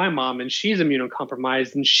and see my mom and she's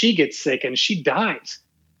immunocompromised and she gets sick and she dies.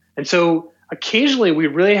 And so occasionally we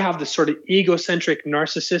really have this sort of egocentric,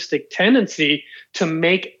 narcissistic tendency to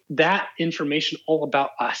make that information all about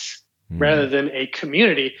us rather than a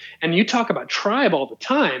community. And you talk about tribe all the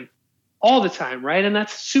time, right? And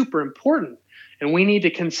that's super important. And we need to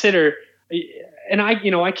consider, and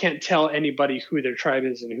I can't tell anybody who their tribe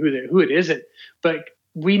is and who it isn't, but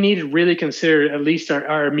we need to really consider at least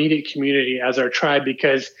our immediate community as our tribe,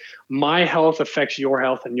 because my health affects your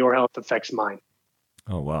health and your health affects mine.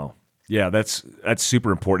 Oh, wow. Yeah, that's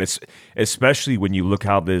super important. It's especially when you look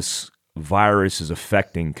how this virus is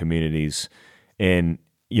affecting communities. And,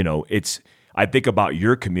 I think about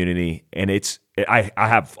your community, and I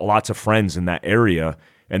have lots of friends in that area,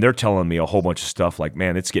 and they're telling me a whole bunch of stuff like,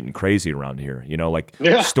 man, it's getting crazy around here.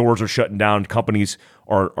 Stores are shutting down, companies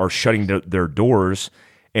are shutting their doors.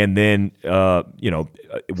 And then,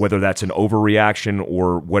 whether that's an overreaction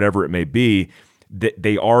or whatever it may be,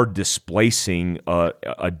 they are displacing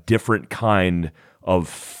a different kind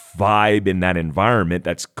of vibe in that environment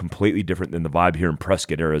that's completely different than the vibe here in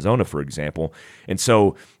Prescott, Arizona, for example. And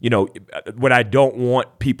so, what I don't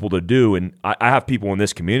want people to do, and I have people in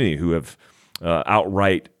this community who have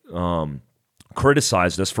outright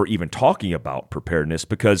criticized us for even talking about preparedness,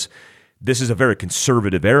 because this is a very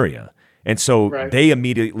conservative area. And so They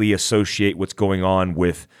immediately associate what's going on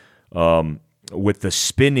with the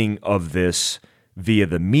spinning of this via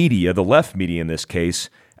the media, the left media in this case,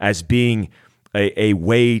 as being a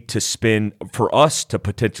way to spin, for us to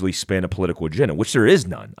potentially spin a political agenda, which there is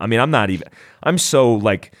none. I mean, I'm so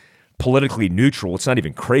politically neutral. It's not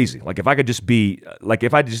even crazy. If I could just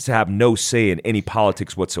if I just have no say in any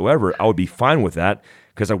politics whatsoever, I would be fine with that,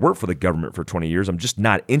 because I worked for the government for 20 years. I'm just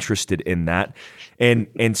not interested in that.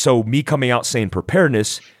 And so me coming out saying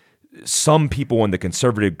preparedness, some people in the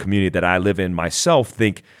conservative community that I live in myself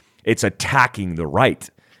think it's attacking the right.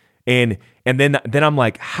 And then I'm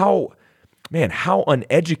like, how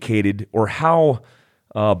uneducated or how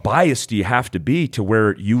biased do you have to be to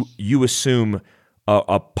where you assume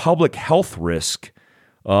a public health risk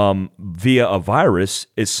via a virus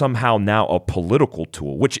is somehow now a political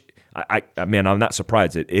tool, which I mean, I'm not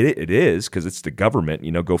surprised it is, because it's the government,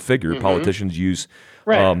 go figure. Mm-hmm. Politicians use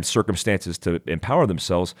circumstances to empower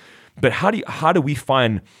themselves. But how do we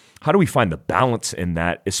find the balance in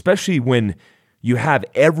that, especially when you have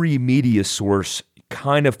every media source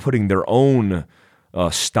kind of putting their own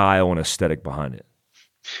style and aesthetic behind it?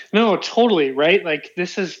 No, totally, right?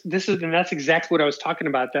 This is, and that's exactly what I was talking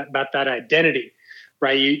about, that identity,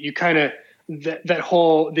 right? You kind of that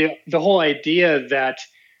whole the whole idea that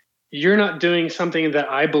you're not doing something that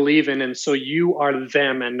I believe in, and so you are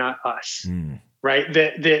them and not us, right?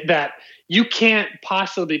 That you can't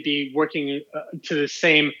possibly be working to the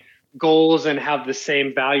same goals and have the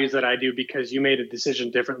same values that I do because you made a decision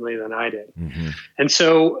differently than I did. Mm-hmm. And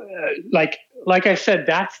so, like I said,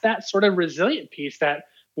 that's that sort of resilient piece that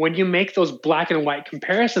when you make those black and white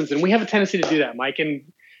comparisons, and we have a tendency to do that, Mike,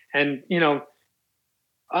 and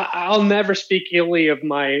I'll never speak illy of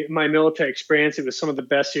my military experience. It was some of the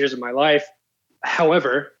best years of my life.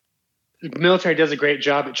 However, the military does a great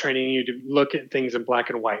job at training you to look at things in black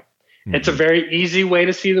and white. Mm-hmm. It's a very easy way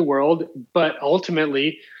to see the world, but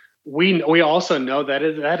ultimately, we also know that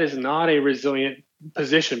is not a resilient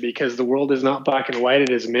position because the world is not black and white. It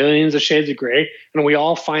is millions of shades of gray. And we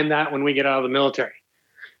all find that when we get out of the military.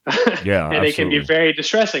 Yeah, and it can be very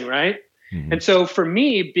distressing, right? Mm-hmm. And so for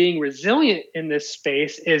me, being resilient in this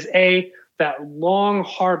space is that long,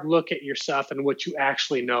 hard look at yourself and what you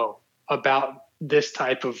actually know about this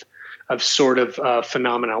type of sort of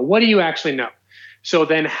phenomena. What do you actually know? So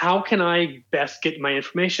then how can I best get my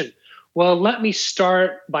information? Well, let me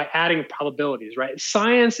start by adding probabilities, right?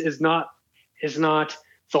 Science is not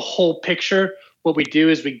the whole picture. What we do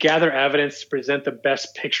is we gather evidence to present the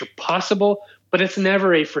best picture possible, but it's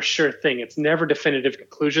never a for sure thing. It's never definitive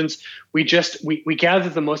conclusions. We gather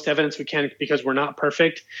the most evidence we can because we're not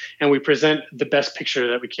perfect, and we present the best picture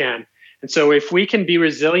that we can. And so if we can be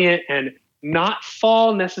resilient and not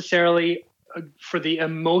fall necessarily for the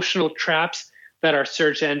emotional traps that our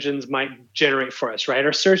search engines might generate for us, right?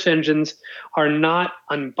 Our search engines are not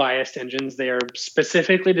unbiased engines. They are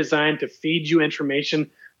specifically designed to feed you information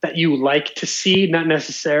that you like to see, not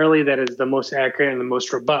necessarily that is the most accurate and the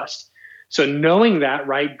most robust. So knowing that,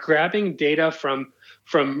 right, grabbing data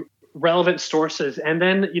from relevant sources, and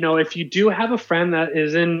then, if you do have a friend that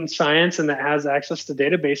is in science and that has access to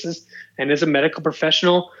databases and is a medical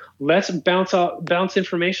professional, let's bounce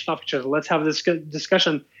information off each other. Let's have this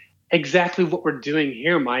discussion. Exactly what we're doing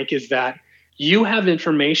here, Mike, is that you have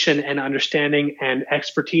information and understanding and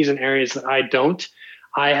expertise in areas that I don't.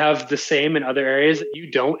 I have the same in other areas that you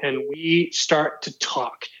don't, and we start to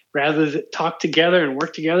talk together and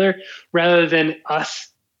work together rather than us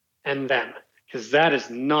and them, because that is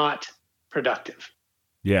not productive.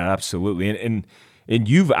 Yeah, absolutely. And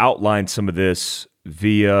you've outlined some of this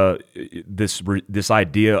via this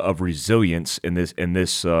idea of resilience in this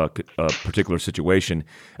particular situation,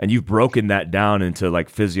 and you've broken that down into like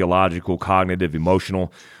physiological, cognitive,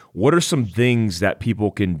 emotional. What are some things that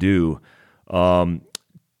people can do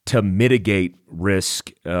to mitigate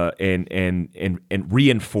risk and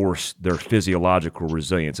reinforce their physiological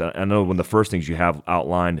resilience? I know one of the first things you have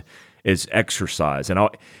outlined is exercise,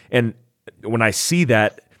 and when I see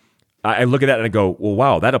that, I look at that and I go, well,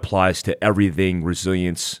 wow, that applies to everything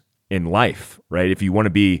resilience in life, right? If you want to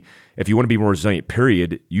be more resilient,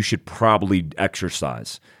 period, you should probably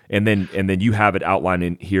exercise, and then you have it outlined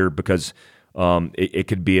in here because it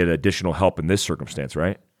could be an additional help in this circumstance,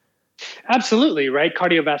 right? Absolutely, right.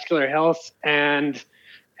 Cardiovascular health and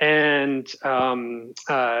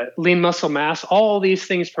lean muscle mass, all these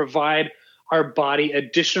things provide our body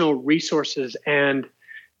additional resources and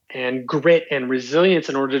grit and resilience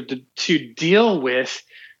in order to deal with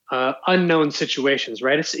unknown situations,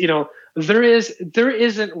 right? It's, there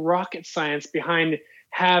isn't rocket science behind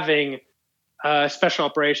having special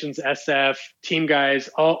operations, SF, team guys,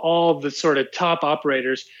 all the sort of top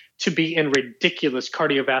operators to be in ridiculous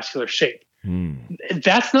cardiovascular shape.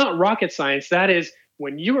 That's not rocket science. That is,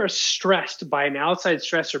 when you are stressed by an outside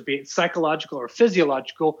stressor, be it psychological or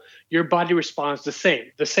physiological, your body responds the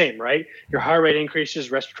same, right? Your heart rate increases,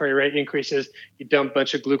 respiratory rate increases, you dump a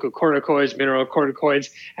bunch of glucocorticoids, mineralocorticoids,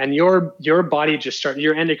 and your body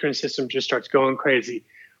your endocrine system just starts going crazy.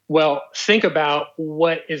 Well, think about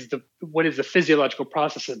what is the physiological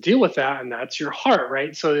process to deal with that, and that's your heart,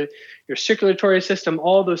 right? So your circulatory system,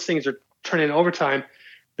 all those things are turning overtime.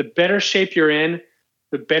 The better shape you're in,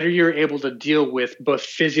 the better you're able to deal with both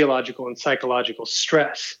physiological and psychological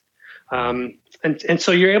stress. And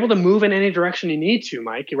so you're able to move in any direction you need to,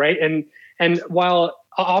 Mike, right? And while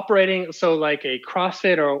operating, so like a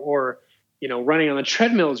CrossFit or running on the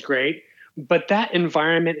treadmill is great, but that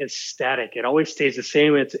environment is static. It always stays the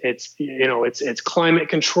same. It's climate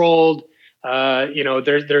controlled.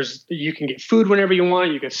 There's you can get food whenever you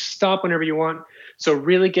want. You can stop whenever you want. So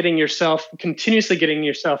really continuously getting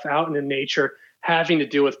yourself out into nature, having to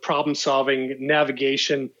deal with problem solving,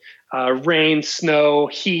 navigation, rain, snow,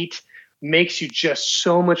 heat, makes you just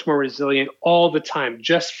so much more resilient all the time,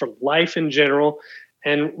 just for life in general.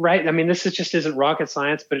 And right, I mean, this just isn't rocket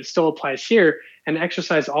science, but it still applies here. And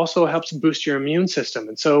exercise also helps boost your immune system.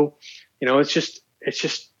 And so, it's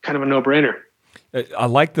just kind of a no-brainer. I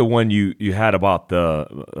like the one you had about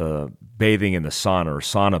the bathing in the sauna or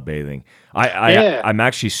sauna bathing. I'm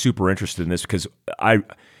actually super interested in this because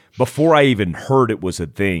before I even heard it was a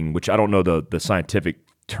thing, which I don't know the scientific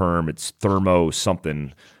term, it's thermo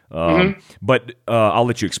something, but I'll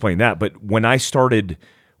let you explain that. But when I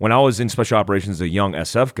was in special operations as a young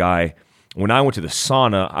SF guy, when I went to the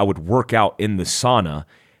sauna, I would work out in the sauna,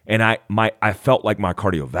 and I felt like my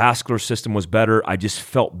cardiovascular system was better. I just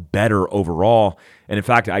felt better overall. And in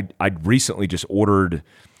fact, I recently just ordered,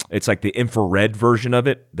 it's like the infrared version of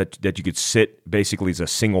it that you could sit basically as a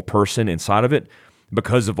single person inside of it.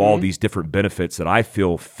 because of all these different benefits that I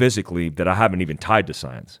feel physically that I haven't even tied to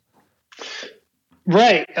science.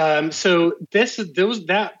 Right. So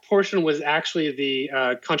that portion was actually the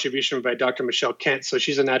contribution by Dr. Michelle Kent. So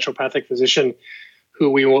she's a naturopathic physician who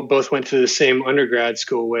we both went to the same undergrad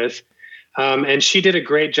school with. And she did a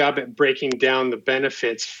great job at breaking down the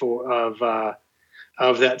benefits of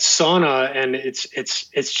that sauna. And it's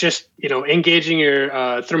just, engaging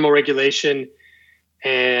your thermal regulation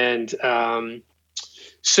and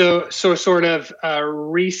so sort of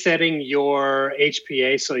resetting your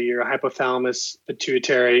HPA, so your hypothalamus,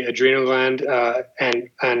 pituitary, adrenal gland,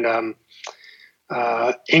 and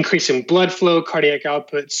increasing blood flow, cardiac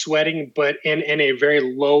output, sweating, but in a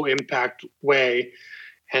very low impact way.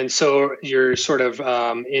 And so you're sort of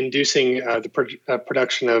inducing the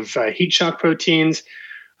production of heat shock proteins,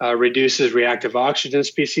 reduces reactive oxygen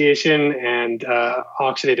speciation and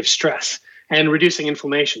oxidative stress, and reducing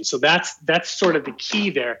inflammation. So that's sort of the key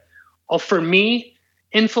there. For me,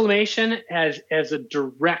 inflammation as a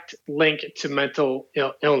direct link to mental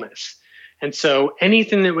illness. And so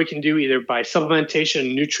anything that we can do either by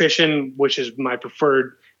supplementation, nutrition, which is my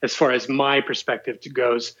preferred as far as my perspective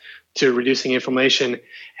goes to reducing inflammation,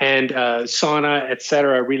 and sauna, et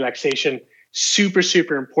cetera, relaxation, super,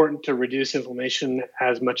 super important to reduce inflammation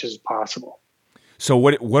as much as possible. So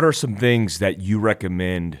what are some things that you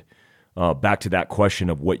recommend, back to that question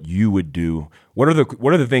of what you would do? What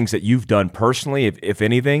are the things that you've done personally, if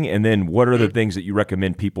anything, and then what are the things that you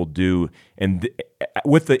recommend people do and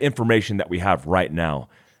with the information that we have right now?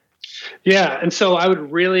 Yeah, and so I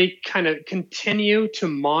would really kind of continue to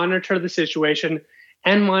monitor the situation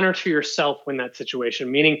and monitor yourself in that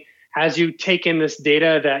situation, meaning as you take in this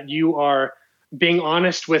data that you are being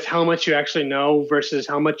honest with how much you actually know versus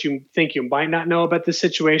how much you think you might not know about the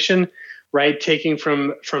situation, right? Taking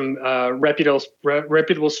from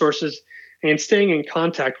reputable sources and staying in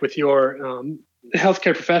contact with your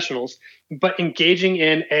healthcare professionals, but engaging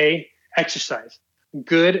in exercise,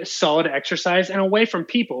 good, solid exercise, and away from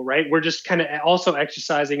people, right? We're just kind of also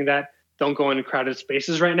exercising that don't go into crowded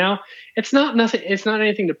spaces right now. It's not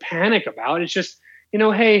anything to panic about. It's just,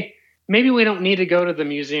 hey, maybe we don't need to go to the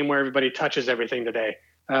museum where everybody touches everything today.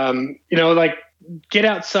 Like get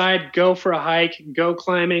outside, go for a hike, go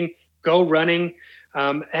climbing, go running,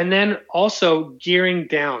 and then also gearing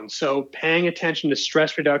down. So paying attention to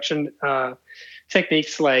stress reduction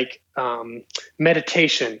techniques like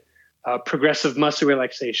meditation, progressive muscle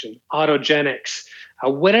relaxation, autogenics,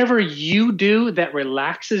 whatever you do that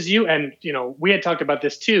relaxes you. And, we had talked about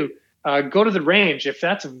this too. Go to the range. If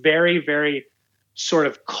that's very, very sort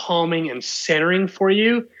of calming and centering for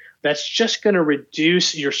you, that's just going to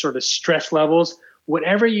reduce your sort of stress levels.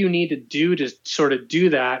 Whatever you need to do to sort of do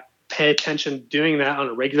that, pay attention doing that on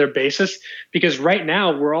a regular basis, because right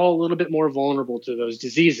now we're all a little bit more vulnerable to those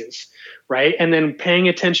diseases, right? And then paying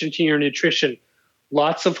attention to your nutrition,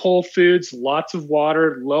 lots of whole foods, lots of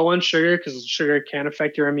water, low on sugar because sugar can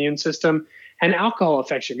affect your immune system, and alcohol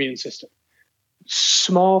affects your immune system.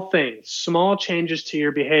 Small things, small changes to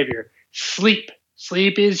your behavior. Sleep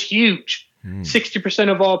is huge.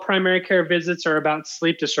 60% of all primary care visits are about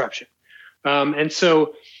sleep disruption. And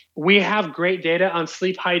so we have great data on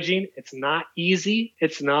sleep hygiene. It's not easy.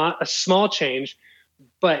 It's not a small change,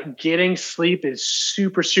 but getting sleep is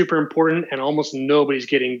super, super important. And almost nobody's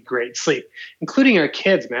getting great sleep, including our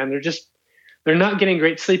kids, man. They're not getting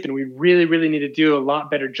great sleep. And we really, really need to do a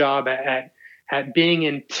lot better job at being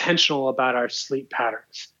intentional about our sleep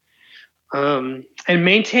patterns. And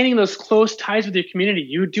maintaining those close ties with your community.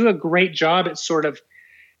 You do a great job at sort of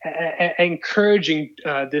encouraging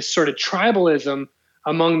this sort of tribalism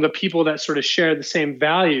among the people that sort of share the same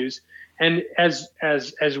values. And as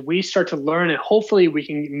we start to learn it, hopefully we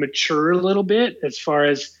can mature a little bit as far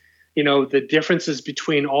as, the differences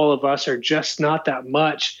between all of us are just not that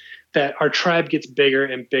much, that our tribe gets bigger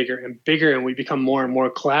and bigger and bigger, and we become more and more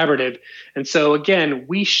collaborative. And so again,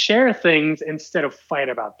 we share things instead of fight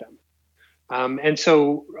about them. And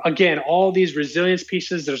so again, all these resilience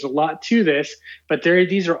pieces, there's a lot to this, but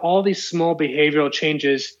these are all these small behavioral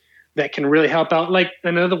changes that can really help out. Like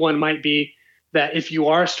another one might be that if you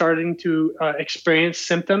are starting to experience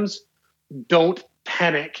symptoms, don't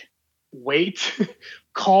panic. Wait,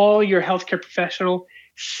 call your healthcare professional,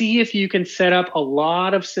 see if you can set up. A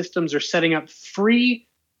lot of systems are setting up free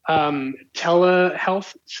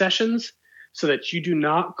telehealth sessions so that you do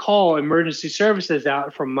not call emergency services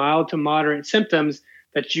out for mild to moderate symptoms,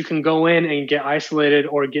 that you can go in and get isolated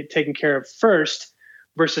or get taken care of first,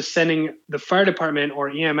 versus sending the fire department or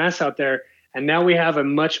EMS out there. And now we have a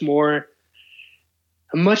much more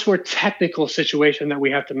technical situation that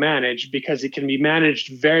we have to manage, because it can be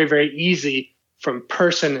managed very, very easy from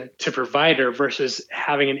person to provider versus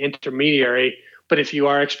having an intermediary. But if you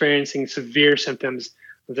are experiencing severe symptoms,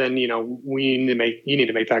 then you need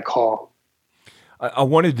to make that call. I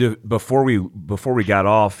wanted to before we got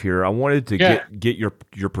off here, I wanted to get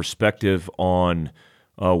your perspective on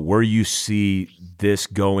where you see this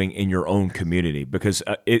going in your own community, because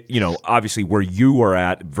obviously where you are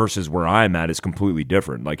at versus where I'm at is completely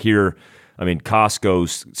different. Like here, I mean,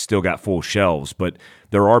 Costco's still got full shelves, but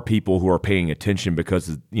there are people who are paying attention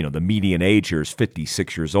because the median age here is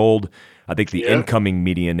 56 years old. I think the incoming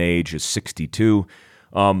median age is 62.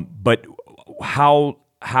 But how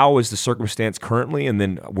is the circumstance currently, and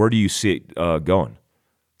then where do you see it going?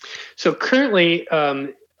 So currently,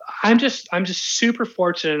 I'm just super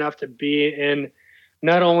fortunate enough to be in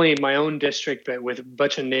not only my own district, but with a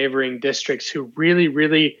bunch of neighboring districts who really,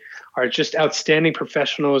 really are just outstanding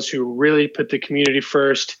professionals who really put the community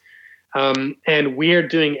first. And we are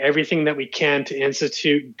doing everything that we can to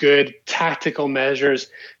institute good tactical measures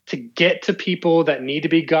to get to people that need to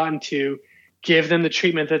be gotten to, give them the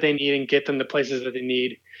treatment that they need, and get them the places that they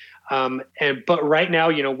need. But right now,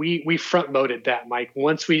 we front loaded that, Mike.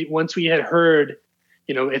 Once we had heard,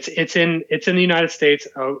 it's in the United States.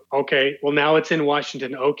 Oh, okay. Well, now it's in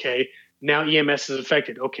Washington. Okay. Now EMS is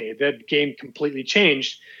affected. Okay. That game completely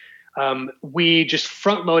changed. We just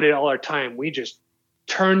front loaded all our time. We just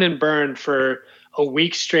turned and burned for a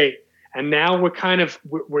week straight. And now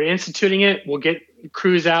we're instituting it. We'll get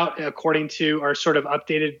crews out according to our sort of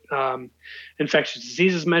updated infectious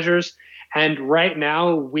diseases measures. And right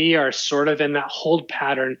now we are sort of in that hold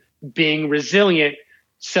pattern, being resilient,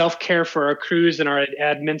 self-care for our crews and our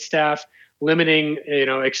admin staff, limiting,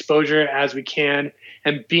 exposure as we can,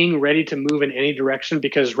 and being ready to move in any direction.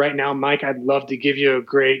 Because right now, Mike, I'd love to give you a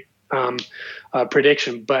great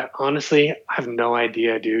prediction, but honestly, I have no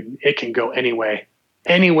idea, dude. It can go anyway.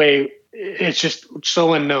 It's just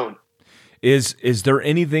so unknown. Is there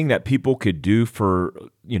anything that people could do for,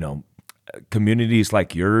 communities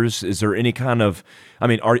like yours? Is there any kind of,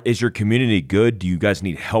 is your community good? Do you guys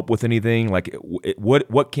need help with anything? Like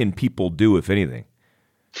what can people do, if anything?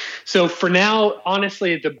 So for now,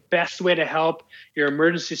 honestly, the best way to help your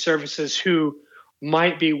emergency services who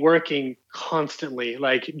might be working constantly,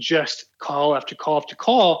 like just call after call after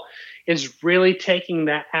call, is really taking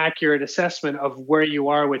that accurate assessment of where you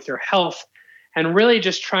are with your health, and really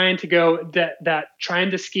just trying to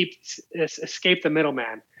escape the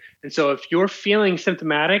middleman. And so if you're feeling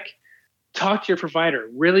symptomatic, talk to your provider.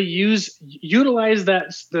 Really utilize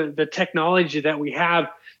the technology that we have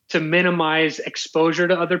to minimize exposure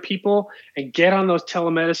to other people, and get on those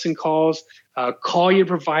telemedicine calls. Call your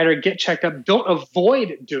provider, get checked up. Don't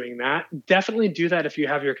avoid doing that. Definitely do that if you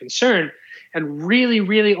have your concern, and really,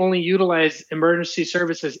 really only utilize emergency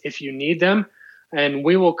services if you need them. And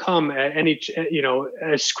we will come at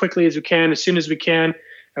as quickly as we can, as soon as we can.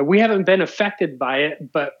 We haven't been affected by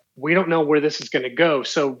it, but we don't know where this is going to go.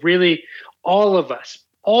 So really, all of us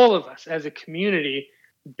as a community,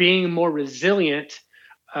 being more resilient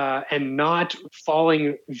and not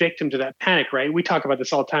falling victim to that panic, right? We talk about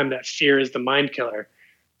this all the time, that fear is the mind killer,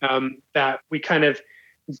 that we kind of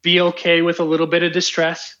be okay with a little bit of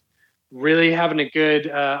distress, really having a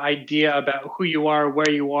good idea about who you are, where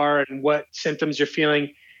you are, and what symptoms you're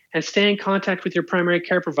feeling, and stay in contact with your primary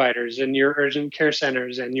care providers and your urgent care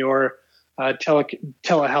centers and your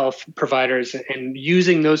telehealth providers, and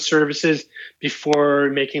using those services before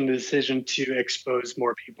making the decision to expose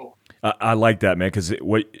more people. I like that, man, because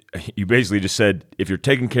what you basically just said, if you're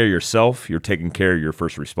taking care of yourself, you're taking care of your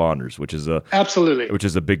first responders, which is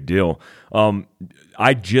a big deal.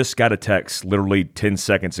 I just got a text literally 10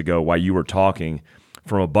 seconds ago while you were talking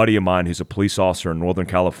from a buddy of mine who's a police officer in Northern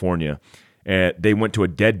California, and they went to a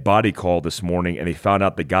dead body call this morning, and they found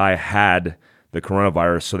out the guy had the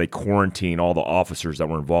coronavirus, so they quarantined all the officers that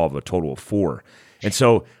were involved, a total of 4. And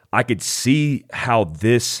so I could see how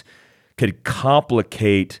this could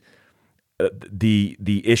complicate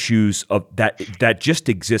the issues of that just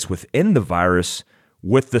exist within the virus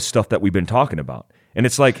with the stuff that we've been talking about. And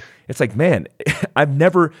it's like, man, I've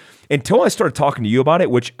never, until I started talking to you about it,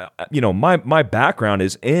 which, my background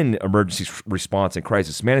is in emergency response and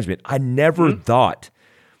crisis management. I never thought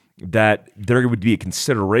that there would be a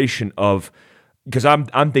consideration of, because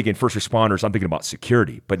I'm thinking first responders, I'm thinking about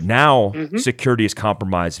security, but now security is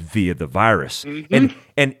compromised via the virus.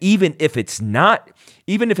 And even if it's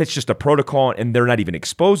just a protocol and they're not even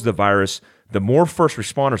exposed to the virus, the more first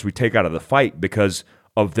responders we take out of the fight because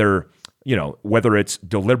of their, whether it's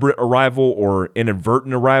deliberate arrival or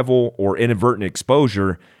inadvertent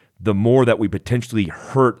exposure, the more that we potentially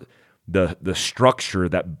hurt the structure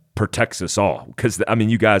that protects us all. Because I mean,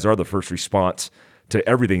 you guys are the first response to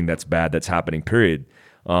everything that's bad that's happening. Period.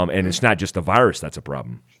 And it's not just the virus that's a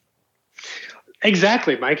problem.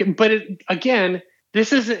 Exactly, Mike. But again,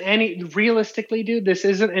 this isn't realistically, dude, this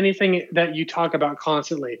isn't anything that you talk about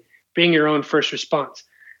constantly, being your own first response.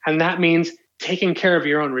 And that means taking care of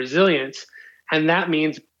your own resilience. And that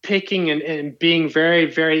means picking and being very,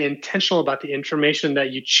 very intentional about the information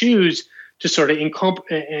that you choose to sort of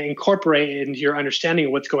incorporate into your understanding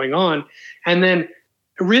of what's going on. And then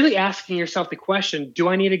really asking yourself the question, do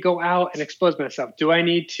I need to go out and expose myself? Do I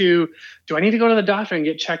need to go to the doctor and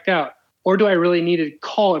get checked out? Or do I really need to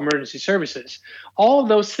call emergency services? All of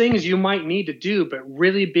those things you might need to do, but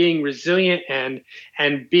really being resilient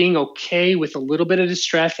and being okay with a little bit of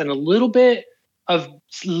distress and a little bit of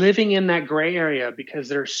living in that gray area, because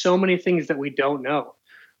there are so many things that we don't know.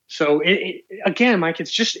 So again, Mike, it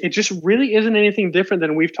just really isn't anything different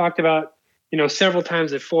than we've talked about, several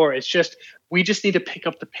times before. It's just, we just need to pick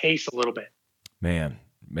up the pace a little bit.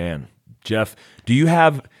 Man, Jeff,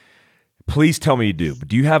 please tell me but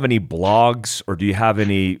do you have any blogs or do you have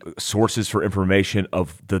any sources for information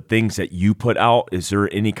of the things that you put out? Is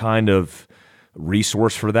there any kind of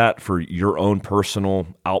resource for that, for your own personal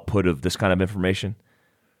output of this kind of information?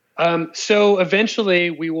 So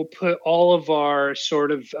eventually we will put all of our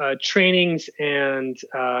sort of trainings and,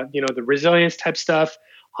 the resilience type stuff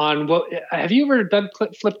on have you ever done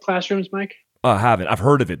flipped classrooms, Mike? I haven't. I've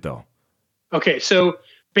heard of it though. Okay. So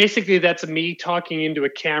basically that's me talking into a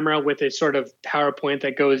camera with a sort of PowerPoint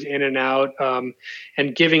that goes in and out,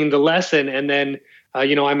 and giving the lesson. And then,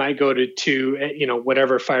 I might go to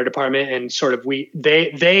whatever fire department and sort of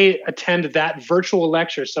they attend that virtual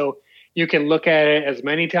lecture. So you can look at it as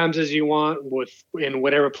many times as you want in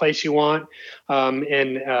whatever place you want,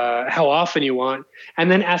 and how often you want, and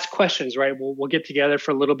then ask questions, right? We'll get together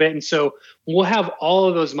for a little bit. And so we'll have all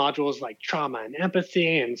of those modules like trauma and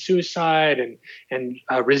empathy and suicide and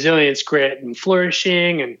resilience, grit and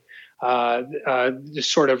flourishing, and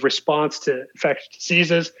just sort of response to infectious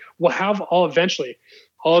diseases. We'll have eventually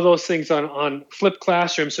all those things on flipped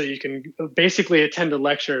classroom, so you can basically attend a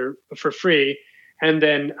lecture for free. And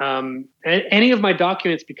then any of my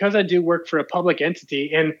documents, because I do work for a public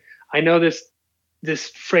entity, and I know this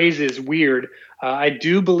phrase is weird, I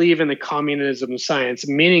do believe in the communism of science,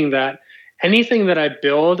 meaning that anything that I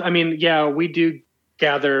build, we do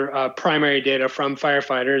gather primary data from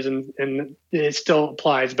firefighters, and it still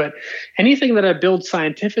applies, but anything that I build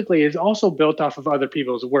scientifically is also built off of other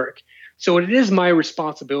people's work. So it is my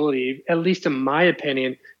responsibility, at least in my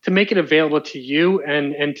opinion, to make it available to you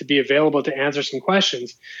and to be available to answer some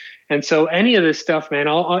questions. And so any of this stuff, man,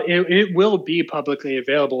 it will be publicly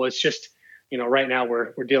available. It's just, right now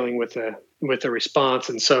we're dealing with a response.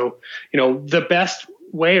 And so, the best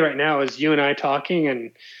way right now is you and I talking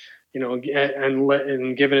and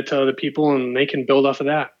giving it to other people, and they can build off of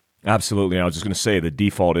that. Absolutely. I was just going to say the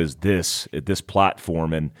default is this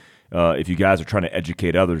platform, and if you guys are trying to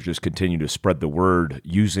educate others, just continue to spread the word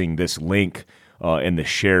using this link and the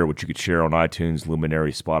share, which you could share on iTunes,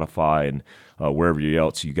 Luminary, Spotify, and wherever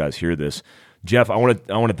else you guys hear this. Jeff, I want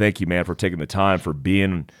to thank you, man, for taking the time, for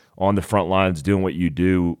being on the front lines, doing what you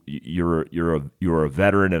do. You're a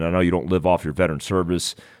veteran, and I know you don't live off your veteran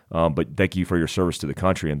service, but thank you for your service to the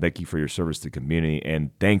country, and thank you for your service to the community,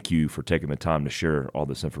 and thank you for taking the time to share all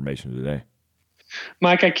this information today.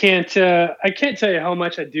 Mike, I can't tell you how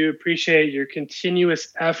much I do appreciate your continuous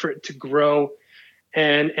effort to grow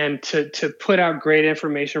and to put out great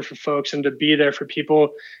information for folks and to be there for people.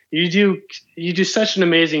 You do such an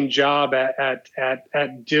amazing job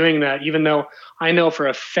at doing that, even though I know for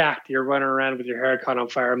a fact you're running around with your hair caught on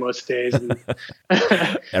fire most days.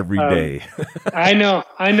 Every day. I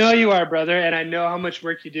know you are, brother, and I know how much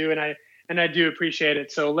work you do, and I do appreciate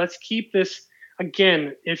it. So let's keep this.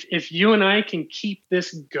 Again, if you and I can keep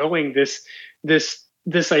this going,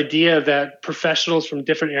 this idea that professionals from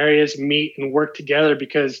different areas meet and work together,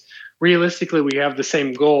 because realistically we have the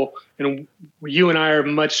same goal, and you and I are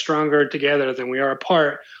much stronger together than we are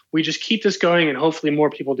apart. We just keep this going, and hopefully more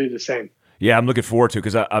people do the same. Yeah, I'm looking forward to it,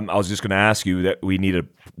 because I was just going to ask you that we need to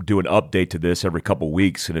do an update to this every couple of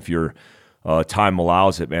weeks, and if your time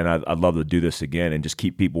allows it, man, I'd love to do this again and just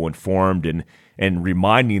keep people informed and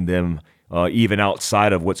reminding them, even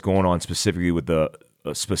outside of what's going on specifically with the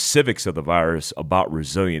specifics of the virus, about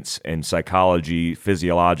resilience and psychology,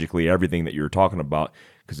 physiologically, everything that you're talking about,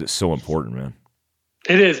 because it's so important, man.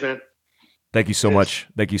 It is, man. Thank you so much.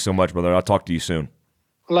 Thank you so much, brother. I'll talk to you soon.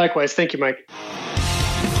 Likewise. Thank you, Mike.